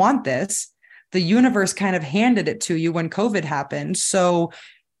 you want this. The universe kind of handed it to you when COVID happened. So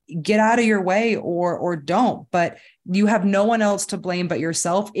get out of your way or don't. But you have no one else to blame but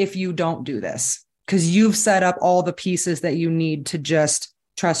yourself if you don't do this, because you've set up all the pieces that you need to just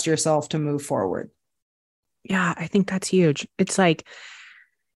trust yourself to move forward. Yeah, I think that's huge. It's like,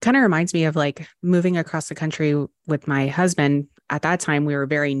 kind of reminds me of like moving across the country with my husband. At that time, we were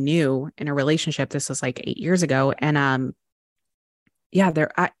very new in a relationship. This was like 8 years ago. And I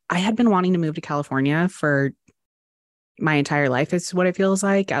had been wanting to move to California for my entire life. It's what it feels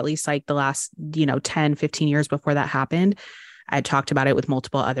like, at least like the last, 10, 15 years before that happened. I had talked about it with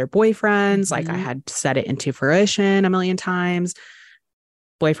multiple other boyfriends. Mm-hmm. Like, I had set it into fruition a million times.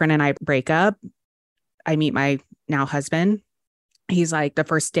 Boyfriend and I break up. I meet my now husband, he's like, the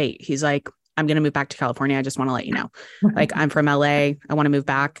first date, he's like, I'm going to move back to California. I just want to let you know, like, I'm from LA. I want to move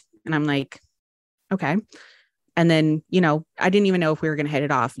back. And I'm like, okay. And then, I didn't even know if we were going to hit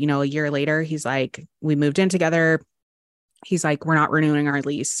it off. A year later, he's like, we moved in together. He's like, we're not renewing our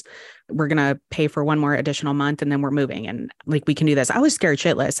lease. We're going to pay for one more additional month and then we're moving. And like, we can do this. I was scared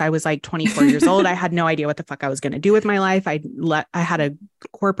shitless. I was like 24 years old. I had no idea what the fuck I was going to do with my life. I had a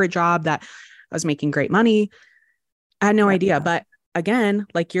corporate job that I was making great money. I had no idea. But again,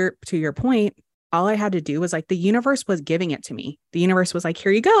 like to your point, all I had to do was like, the universe was giving it to me. The universe was like,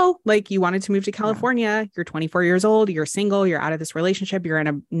 here you go. Like, you wanted to move to California. You're 24 years old. You're single. You're out of this relationship. You're in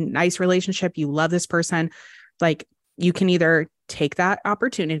a nice relationship. You love this person. Like, you can either take that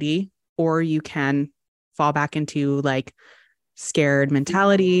opportunity or you can fall back into like scared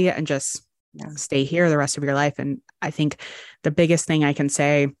mentality and just stay here the rest of your life. And I think the biggest thing I can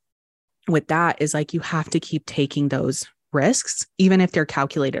say with that is like, you have to keep taking those risks, even if they're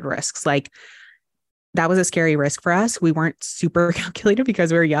calculated risks. Like, that was a scary risk for us. We weren't super calculated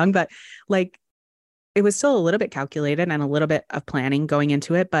because we were young, but like, it was still a little bit calculated and a little bit of planning going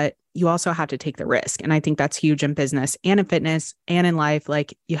into it, but you also have to take the risk. And I think that's huge in business and in fitness and in life.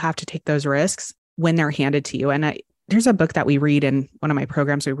 Like, you have to take those risks when they're handed to you. And there's a book that we read in one of my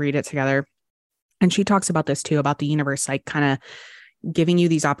programs, we read it together. And she talks about this too, about the universe, like kind of giving you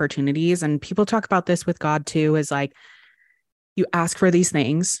these opportunities. And people talk about this with God too, is like, you ask for these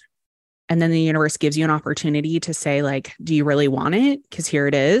things and then the universe gives you an opportunity to say like, do you really want it? Because here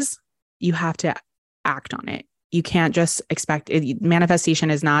it is. You have to act on it. You can't just expect it. Manifestation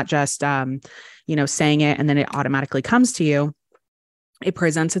is not just, saying it and then it automatically comes to you. It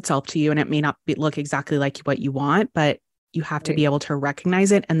presents itself to you and it may not look exactly like what you want, but you have to be able to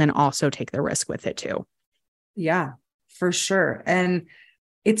recognize it and then also take the risk with it too. Yeah, for sure. And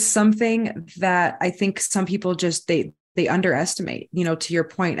it's something that I think some people just, they underestimate, to your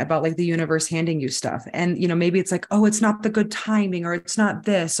point about like the universe handing you stuff. And, maybe it's like, oh, it's not the good timing or it's not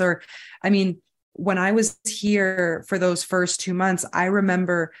this, or, when I was here for those first 2 months, I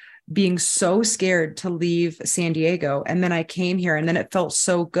remember being so scared to leave San Diego. And then I came here and then it felt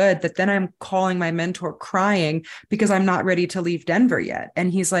so good that then I'm calling my mentor crying because I'm not ready to leave Denver yet.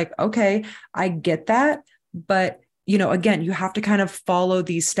 And he's like, okay, I get that. But again, you have to kind of follow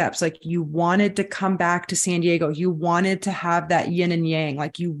these steps. Like, you wanted to come back to San Diego. You wanted to have that yin and yang.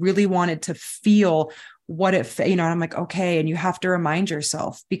 Like, you really wanted to feel what and I'm like, okay. And you have to remind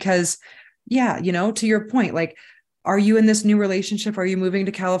yourself because to your point, like, are you in this new relationship? Are you moving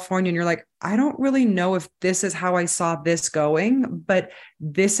to California? And you're like, I don't really know if this is how I saw this going, but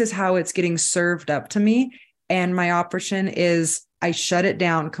this is how it's getting served up to me. And my option is I shut it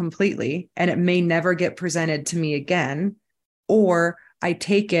down completely and it may never get presented to me again. Or I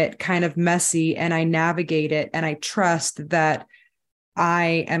take it kind of messy and I navigate it and I trust that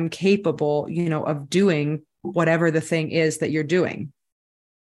I am capable, of doing whatever the thing is that you're doing.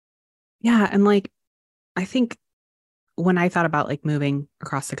 Yeah. And like, I think when I thought about like moving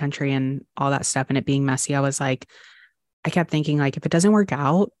across the country and all that stuff and it being messy, I was like, I kept thinking like, if it doesn't work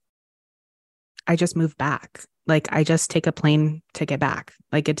out, I just move back. Like, I just take a plane ticket back.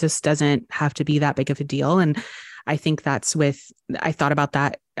 Like, it just doesn't have to be that big of a deal. And I think I thought about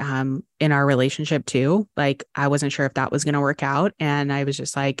that in our relationship too. Like, I wasn't sure if that was going to work out. And I was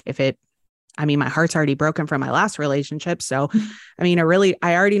just like, my heart's already broken from my last relationship. So, I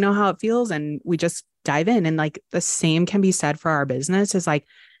already know how it feels and we just dive in. And like, the same can be said for our business is like,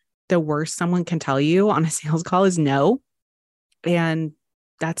 the worst someone can tell you on a sales call is no. And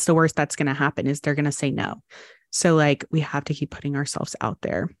that's the worst that's going to happen is they're going to say no. So like, we have to keep putting ourselves out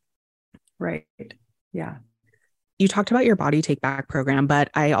there. Right. Yeah. You talked about your body take back program,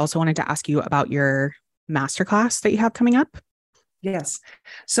 but I also wanted to ask you about your masterclass that you have coming up. Yes.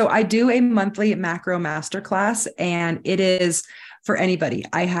 So I do a monthly macro masterclass and it is for anybody.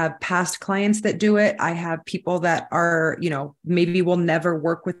 I have past clients that do it. I have people that are, maybe will never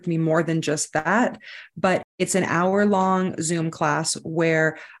work with me more than just that, but it's an hour-long Zoom class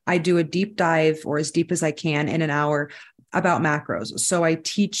where I do a deep dive or as deep as I can in an hour about macros. So I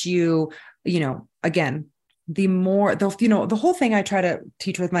teach you, again, the whole thing I try to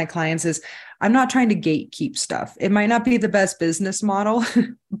teach with my clients is I'm not trying to gatekeep stuff. It might not be the best business model,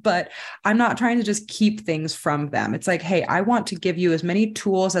 but I'm not trying to just keep things from them. It's like, hey, I want to give you as many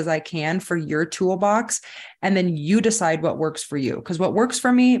tools as I can for your toolbox. And then you decide what works for you. Because what works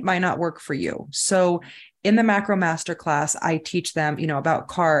for me might not work for you. So in the macro masterclass, I teach them, about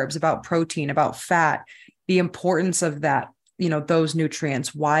carbs, about protein, about fat, the importance of that, those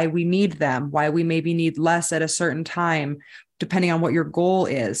nutrients, why we need them, why we maybe need less at a certain time, depending on what your goal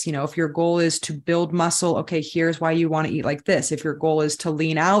is. If your goal is to build muscle, okay, here's why you want to eat like this. If your goal is to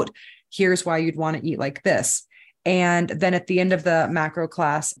lean out, here's why you'd want to eat like this. And then at the end of the macro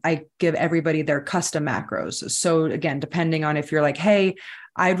class, I give everybody their custom macros. So again, depending on if you're like, hey,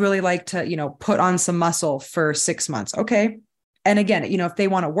 I'd really like to, put on some muscle for 6 months. Okay. And again, if they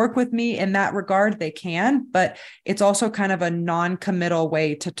want to work with me in that regard, they can, but it's also kind of a non-committal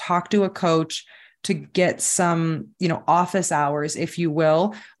way to talk to a coach, to get some, office hours, if you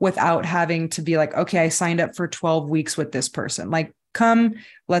will, without having to be like, okay, I signed up for 12 weeks with this person. Like, come,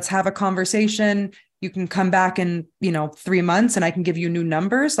 let's have a conversation. You can come back in, 3 months and I can give you new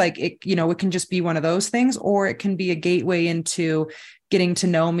numbers. Like it can just be one of those things, or it can be a gateway into getting to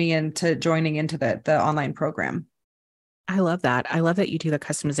know me and to joining into the online program. I love that. I love that you do the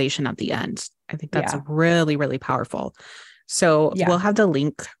customization at the end. I think that's really, really powerful. So we'll have the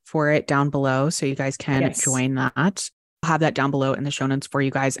link for it down below so you guys can join that. I'll have that down below in the show notes for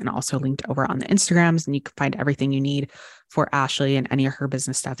you guys, and also linked over on the Instagrams, and you can find everything you need for Ashely and any of her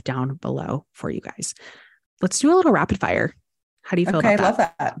business stuff down below for you guys. Let's do a little rapid fire. How do you feel about that? I love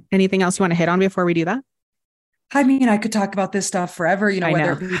that. Anything else you want to hit on before we do that? I mean, I could talk about this stuff forever,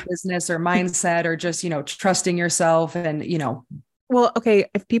 whether it be business or mindset or just, trusting yourself and, Well, okay.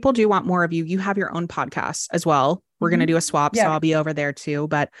 If people do want more of you, you have your own podcast as well. We're going to do a swap. So I'll be over there too,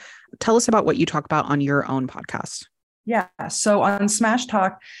 but tell us about what you talk about on your own podcast. Yeah. So on Smash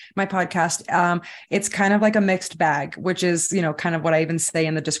Talk, my podcast, it's kind of like a mixed bag, which is, kind of what I even say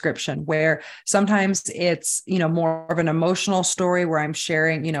in the description, where sometimes it's, more of an emotional story where I'm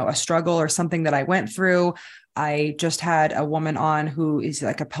sharing, a struggle or something that I went through. I just had a woman on who is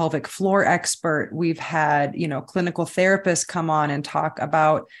like a pelvic floor expert. We've had, clinical therapists come on and talk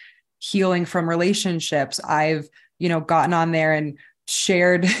about healing from relationships. I've, gotten on there and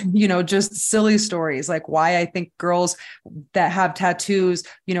shared, just silly stories, like why I think girls that have tattoos,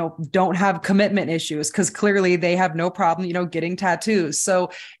 don't have commitment issues, because clearly they have no problem, getting tattoos.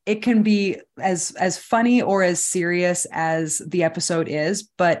 So it can be as funny or as serious as the episode is,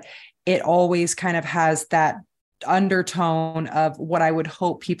 but it always kind of has that undertone of what I would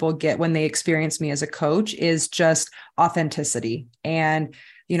hope people get when they experience me as a coach is just authenticity. And,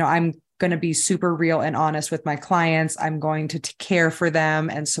 I'm going to be super real and honest with my clients. I'm going to care for them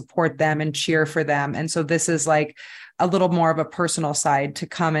and support them and cheer for them. And so this is like a little more of a personal side to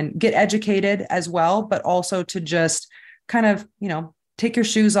come and get educated as well, but also to just kind of, take your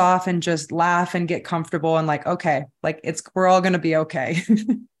shoes off and just laugh and get comfortable and like, okay, like we're all going to be okay.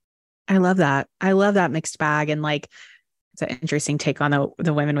 I love that. I love that mixed bag. And like, it's an interesting take on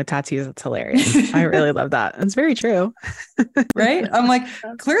the women with tattoos. It's hilarious. I really love that. It's very true. Right? I'm like,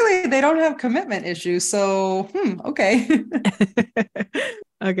 clearly they don't have commitment issues. So, okay.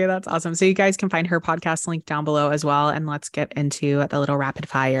 Okay, that's awesome. So you guys can find her podcast link down below as well. And let's get into the little rapid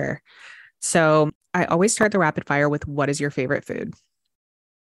fire. So I always start the rapid fire with, what is your favorite food?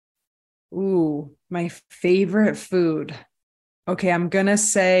 Ooh, my favorite food. Okay, I'm going to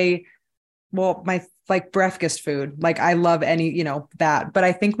say, well, my breakfast food. Like I love any, that, but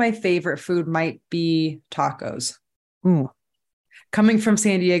I think my favorite food might be tacos. Ooh. Coming from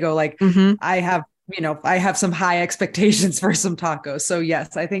San Diego, I have some high expectations for some tacos. So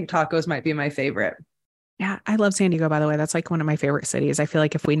yes, I think tacos might be my favorite. Yeah, I love San Diego, by the way. That's like one of my favorite cities. I feel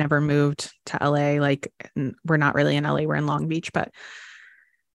like if we never moved to LA, we're not really in LA, we're in Long Beach, but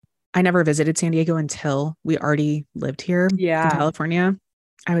I never visited San Diego until we already lived here in California.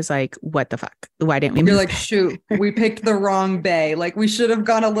 I was like, what the fuck? Why didn't we move? You're like, shoot, we picked the wrong bay. Like we should have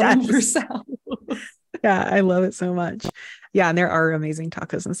gone a little more south. Yeah, I love it so much. Yeah, and there are amazing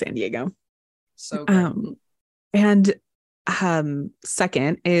tacos in San Diego. So good. And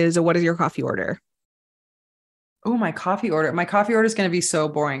second is, what is your coffee order? Oh, my coffee order. My coffee order is going to be so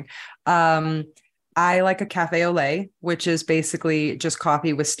boring. I like a cafe au lait, which is basically just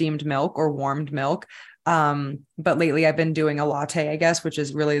coffee with steamed milk or warmed milk. But lately I've been doing a latte, I guess, which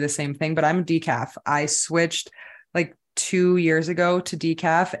is really the same thing, but I'm a decaf. I switched like 2 years ago to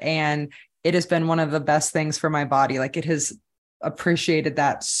decaf, and it has been one of the best things for my body. Like it has appreciated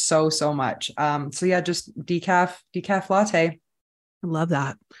that so much. So yeah, just decaf latte. I love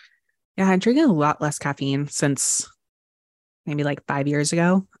that. Yeah, I'm drinking a lot less caffeine since maybe like 5 years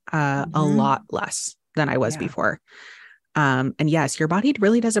ago, a lot less than I was before. And yes, your body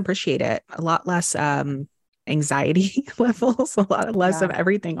really does appreciate it. A lot less anxiety levels, a lot less of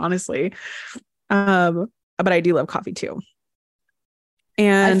everything, honestly. But I do love coffee too. I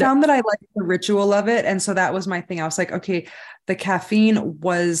And found that I liked the ritual of it. And so that was my thing. I was like, okay, the caffeine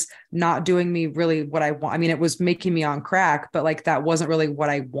was not doing me really what I want. I mean, it was making me on crack, but like that wasn't really what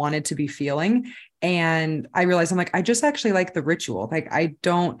I wanted to be feeling. And I realized I'm like, I just actually like the ritual. Like I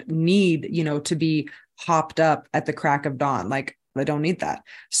don't need, to be hopped up at the crack of dawn. Like I don't need that.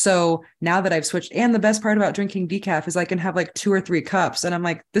 So now that I've switched, and the best part about drinking decaf is I can have like 2 or 3 cups, and I'm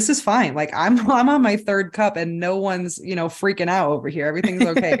like, this is fine. Like I'm on my third cup, and no one's freaking out over here. Everything's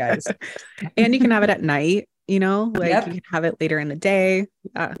okay, guys. and you can have it at night, like you Yep. can have it later in the day.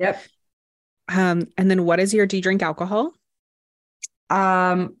 Yep. And then do you drink alcohol?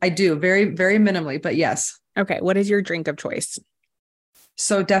 I do very, very minimally, but yes. Okay. What is your drink of choice?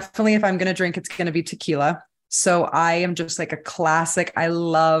 So definitely if I'm going to drink, it's going to be tequila. So I am just like a classic. I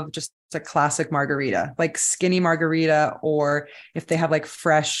love just a classic margarita, like skinny margarita, or if they have like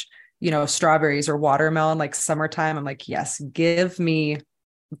fresh, strawberries or watermelon, like summertime, I'm like, yes, give me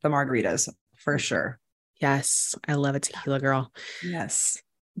the margaritas for sure. Yes. I love a tequila girl. Yes.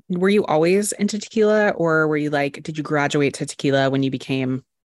 Were you always into tequila, or did you graduate to tequila when you became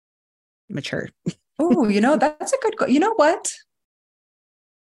mature? Oh, that's a good, you know what?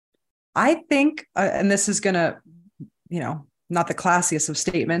 I think, and this is going to, not the classiest of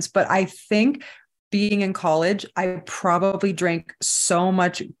statements, but I think being in college, I probably drank so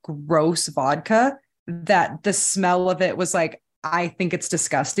much gross vodka that the smell of it was like, I think it's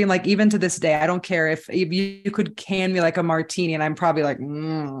disgusting. Like even to this day, I don't care if you could can me like a martini and I'm probably like,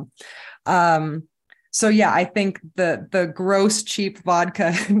 so yeah, I think the gross cheap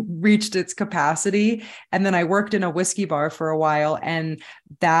vodka reached its capacity. And then I worked in a whiskey bar for a while, and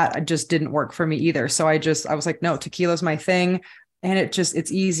that just didn't work for me either. So I was like, no, tequila's my thing. And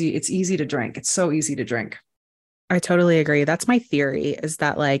it's easy. It's easy to drink. It's so easy to drink. I totally agree. That's my theory, is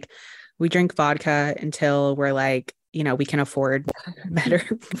that like we drink vodka until we're like, we can afford better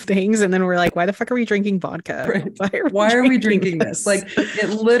things. And then we're like, why the fuck are we drinking vodka? Right. Why are we drinking this? Like it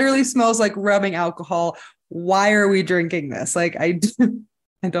literally smells like rubbing alcohol. Why are we drinking this? Like I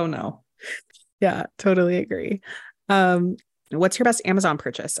don't know. Yeah, totally agree. What's your best Amazon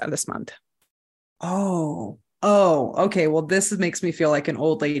purchase of this month? Okay. Well, this makes me feel like an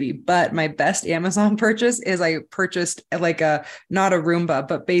old lady, but my best Amazon purchase is I purchased like not a Roomba,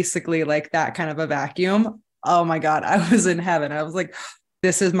 but basically like that kind of a vacuum. Oh my God, I was in heaven. I was like,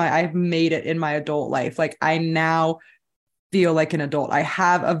 I've made it in my adult life. Like I now feel like an adult. I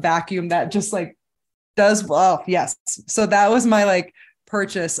have a vacuum that just like does well. Yes. So that was my like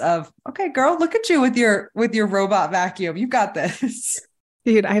purchase of, okay, girl, look at you with your robot vacuum. You got this.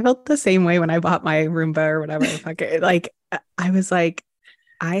 Dude, I felt the same way when I bought my Roomba or whatever. Like I was like,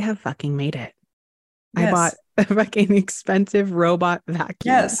 I have fucking made it. Yes. I bought a fucking expensive robot vacuum.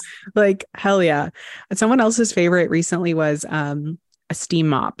 Yes. Like, hell yeah. And someone else's favorite recently was a steam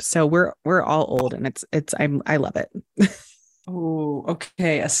mop. So we're all old, and I love it. Oh,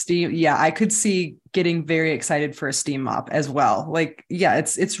 okay. A steam. Yeah, I could see getting very excited for a steam mop as well. Like, yeah,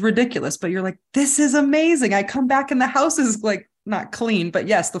 it's ridiculous, but you're like, this is amazing. I come back and the house is like not clean, but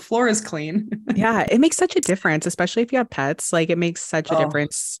yes, the floor is clean. Yeah, it makes such a difference, especially if you have pets. Like it makes such a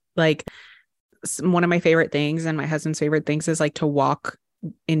difference. Like one of my favorite things and my husband's favorite things is like to walk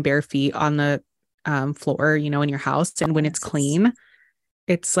in bare feet on the floor, in your house. And when it's clean,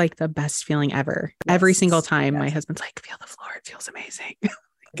 it's like the best feeling ever. Yes. Every single time my husband's like, feel the floor. It feels amazing.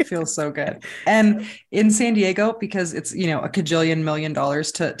 It feels so good. And in San Diego, because it's, a $1 million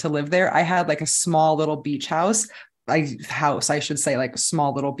to live there, I had like a small little beach house, I should say, like a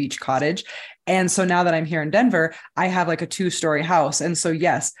small little beach cottage. And so now that I'm here in Denver, I have like a 2-story house. And so,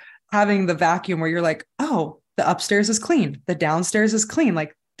 yes, having the vacuum where you're like, oh, the upstairs is clean, the downstairs is clean.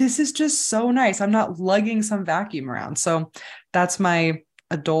 Like, this is just so nice. I'm not lugging some vacuum around. So that's my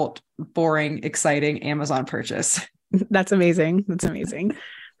adult, boring, exciting Amazon purchase. That's amazing. That's amazing.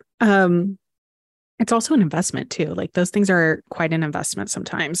 It's also an investment too. Like those things are quite an investment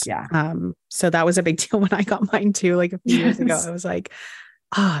sometimes. Yeah. So that was a big deal when I got mine too, like a few years ago. I was like,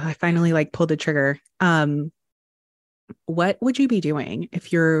 I finally like pulled the trigger. What would you be doing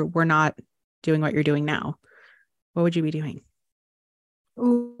if we're not doing what you're doing now? What would you be doing?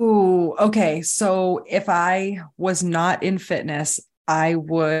 Ooh, okay. So if I was not in fitness, I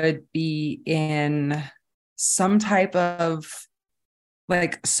would be in some type of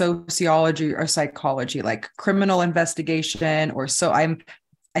like sociology or psychology, like criminal investigation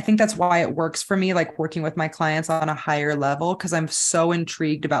I think that's why it works for me, like working with my clients on a higher level, because I'm so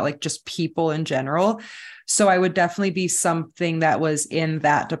intrigued about like just people in general. So I would definitely be something that was in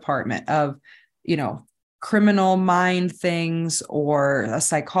that department of, criminal mind things, or a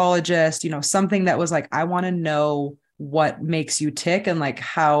psychologist, something that was like, I want to know what makes you tick and like,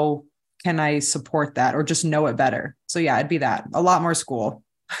 how can I support that or just know it better? So yeah, it'd be that. A lot more school.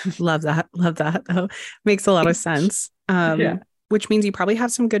 Love that. Love that. Oh, makes a lot of sense. Yeah. Which means you probably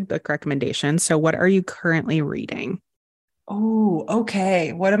have some good book recommendations. So what are you currently reading? Oh,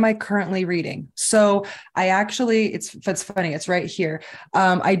 okay. What am I currently reading? So I actually, it's funny, it's right here.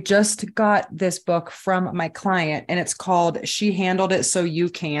 I just got this book from my client and it's called She Handled It So You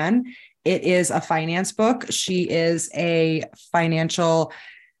Can. It is a finance book. She is a financial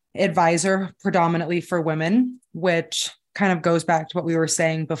advisor predominantly for women, which kind of goes back to what we were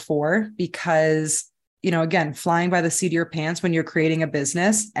saying before, because, again, flying by the seat of your pants when you're creating a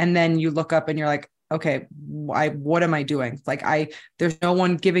business and then you look up and you're like, okay, what am I doing? Like there's no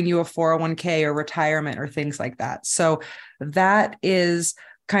one giving you a 401k or retirement or things like that. So that is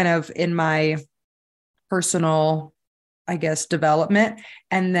kind of in my personal, I guess, development.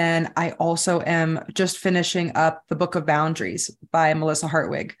 And then I also am just finishing up the Book of Boundaries by Melissa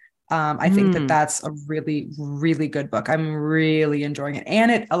Hartwig. I think that that's a really, really good book. I'm really enjoying it.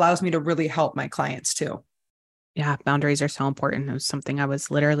 And it allows me to really help my clients too. Yeah, boundaries are so important. It was something I was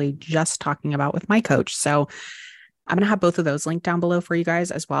literally just talking about with my coach. So I'm going to have both of those linked down below for you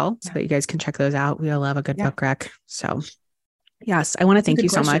guys as well, so that you guys can check those out. We all love a good book rec. So yes, I want to thank you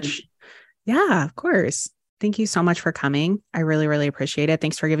so much. Yeah, of course. Thank you so much for coming. I really, really appreciate it.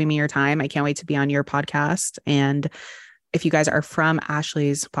 Thanks for giving me your time. I can't wait to be on your podcast. And if you guys are from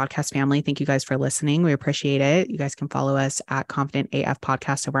Ashely's podcast family, thank you guys for listening. We appreciate it. You guys can follow us at Confident AF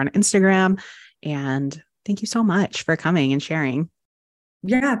Podcast over on Instagram. And thank you so much for coming and sharing.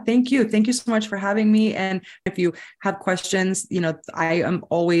 Yeah, thank you. Thank you so much for having me. And if you have questions, I am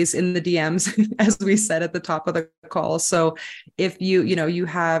always in the DMs, as we said at the top of the call. So if you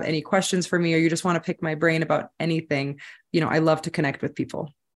have any questions for me, or you just want to pick my brain about anything, I love to connect with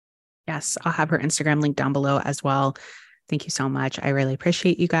people. Yes, I'll have her Instagram link down below as well. Thank you so much. I really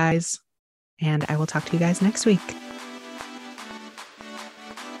appreciate you guys. And I will talk to you guys next week.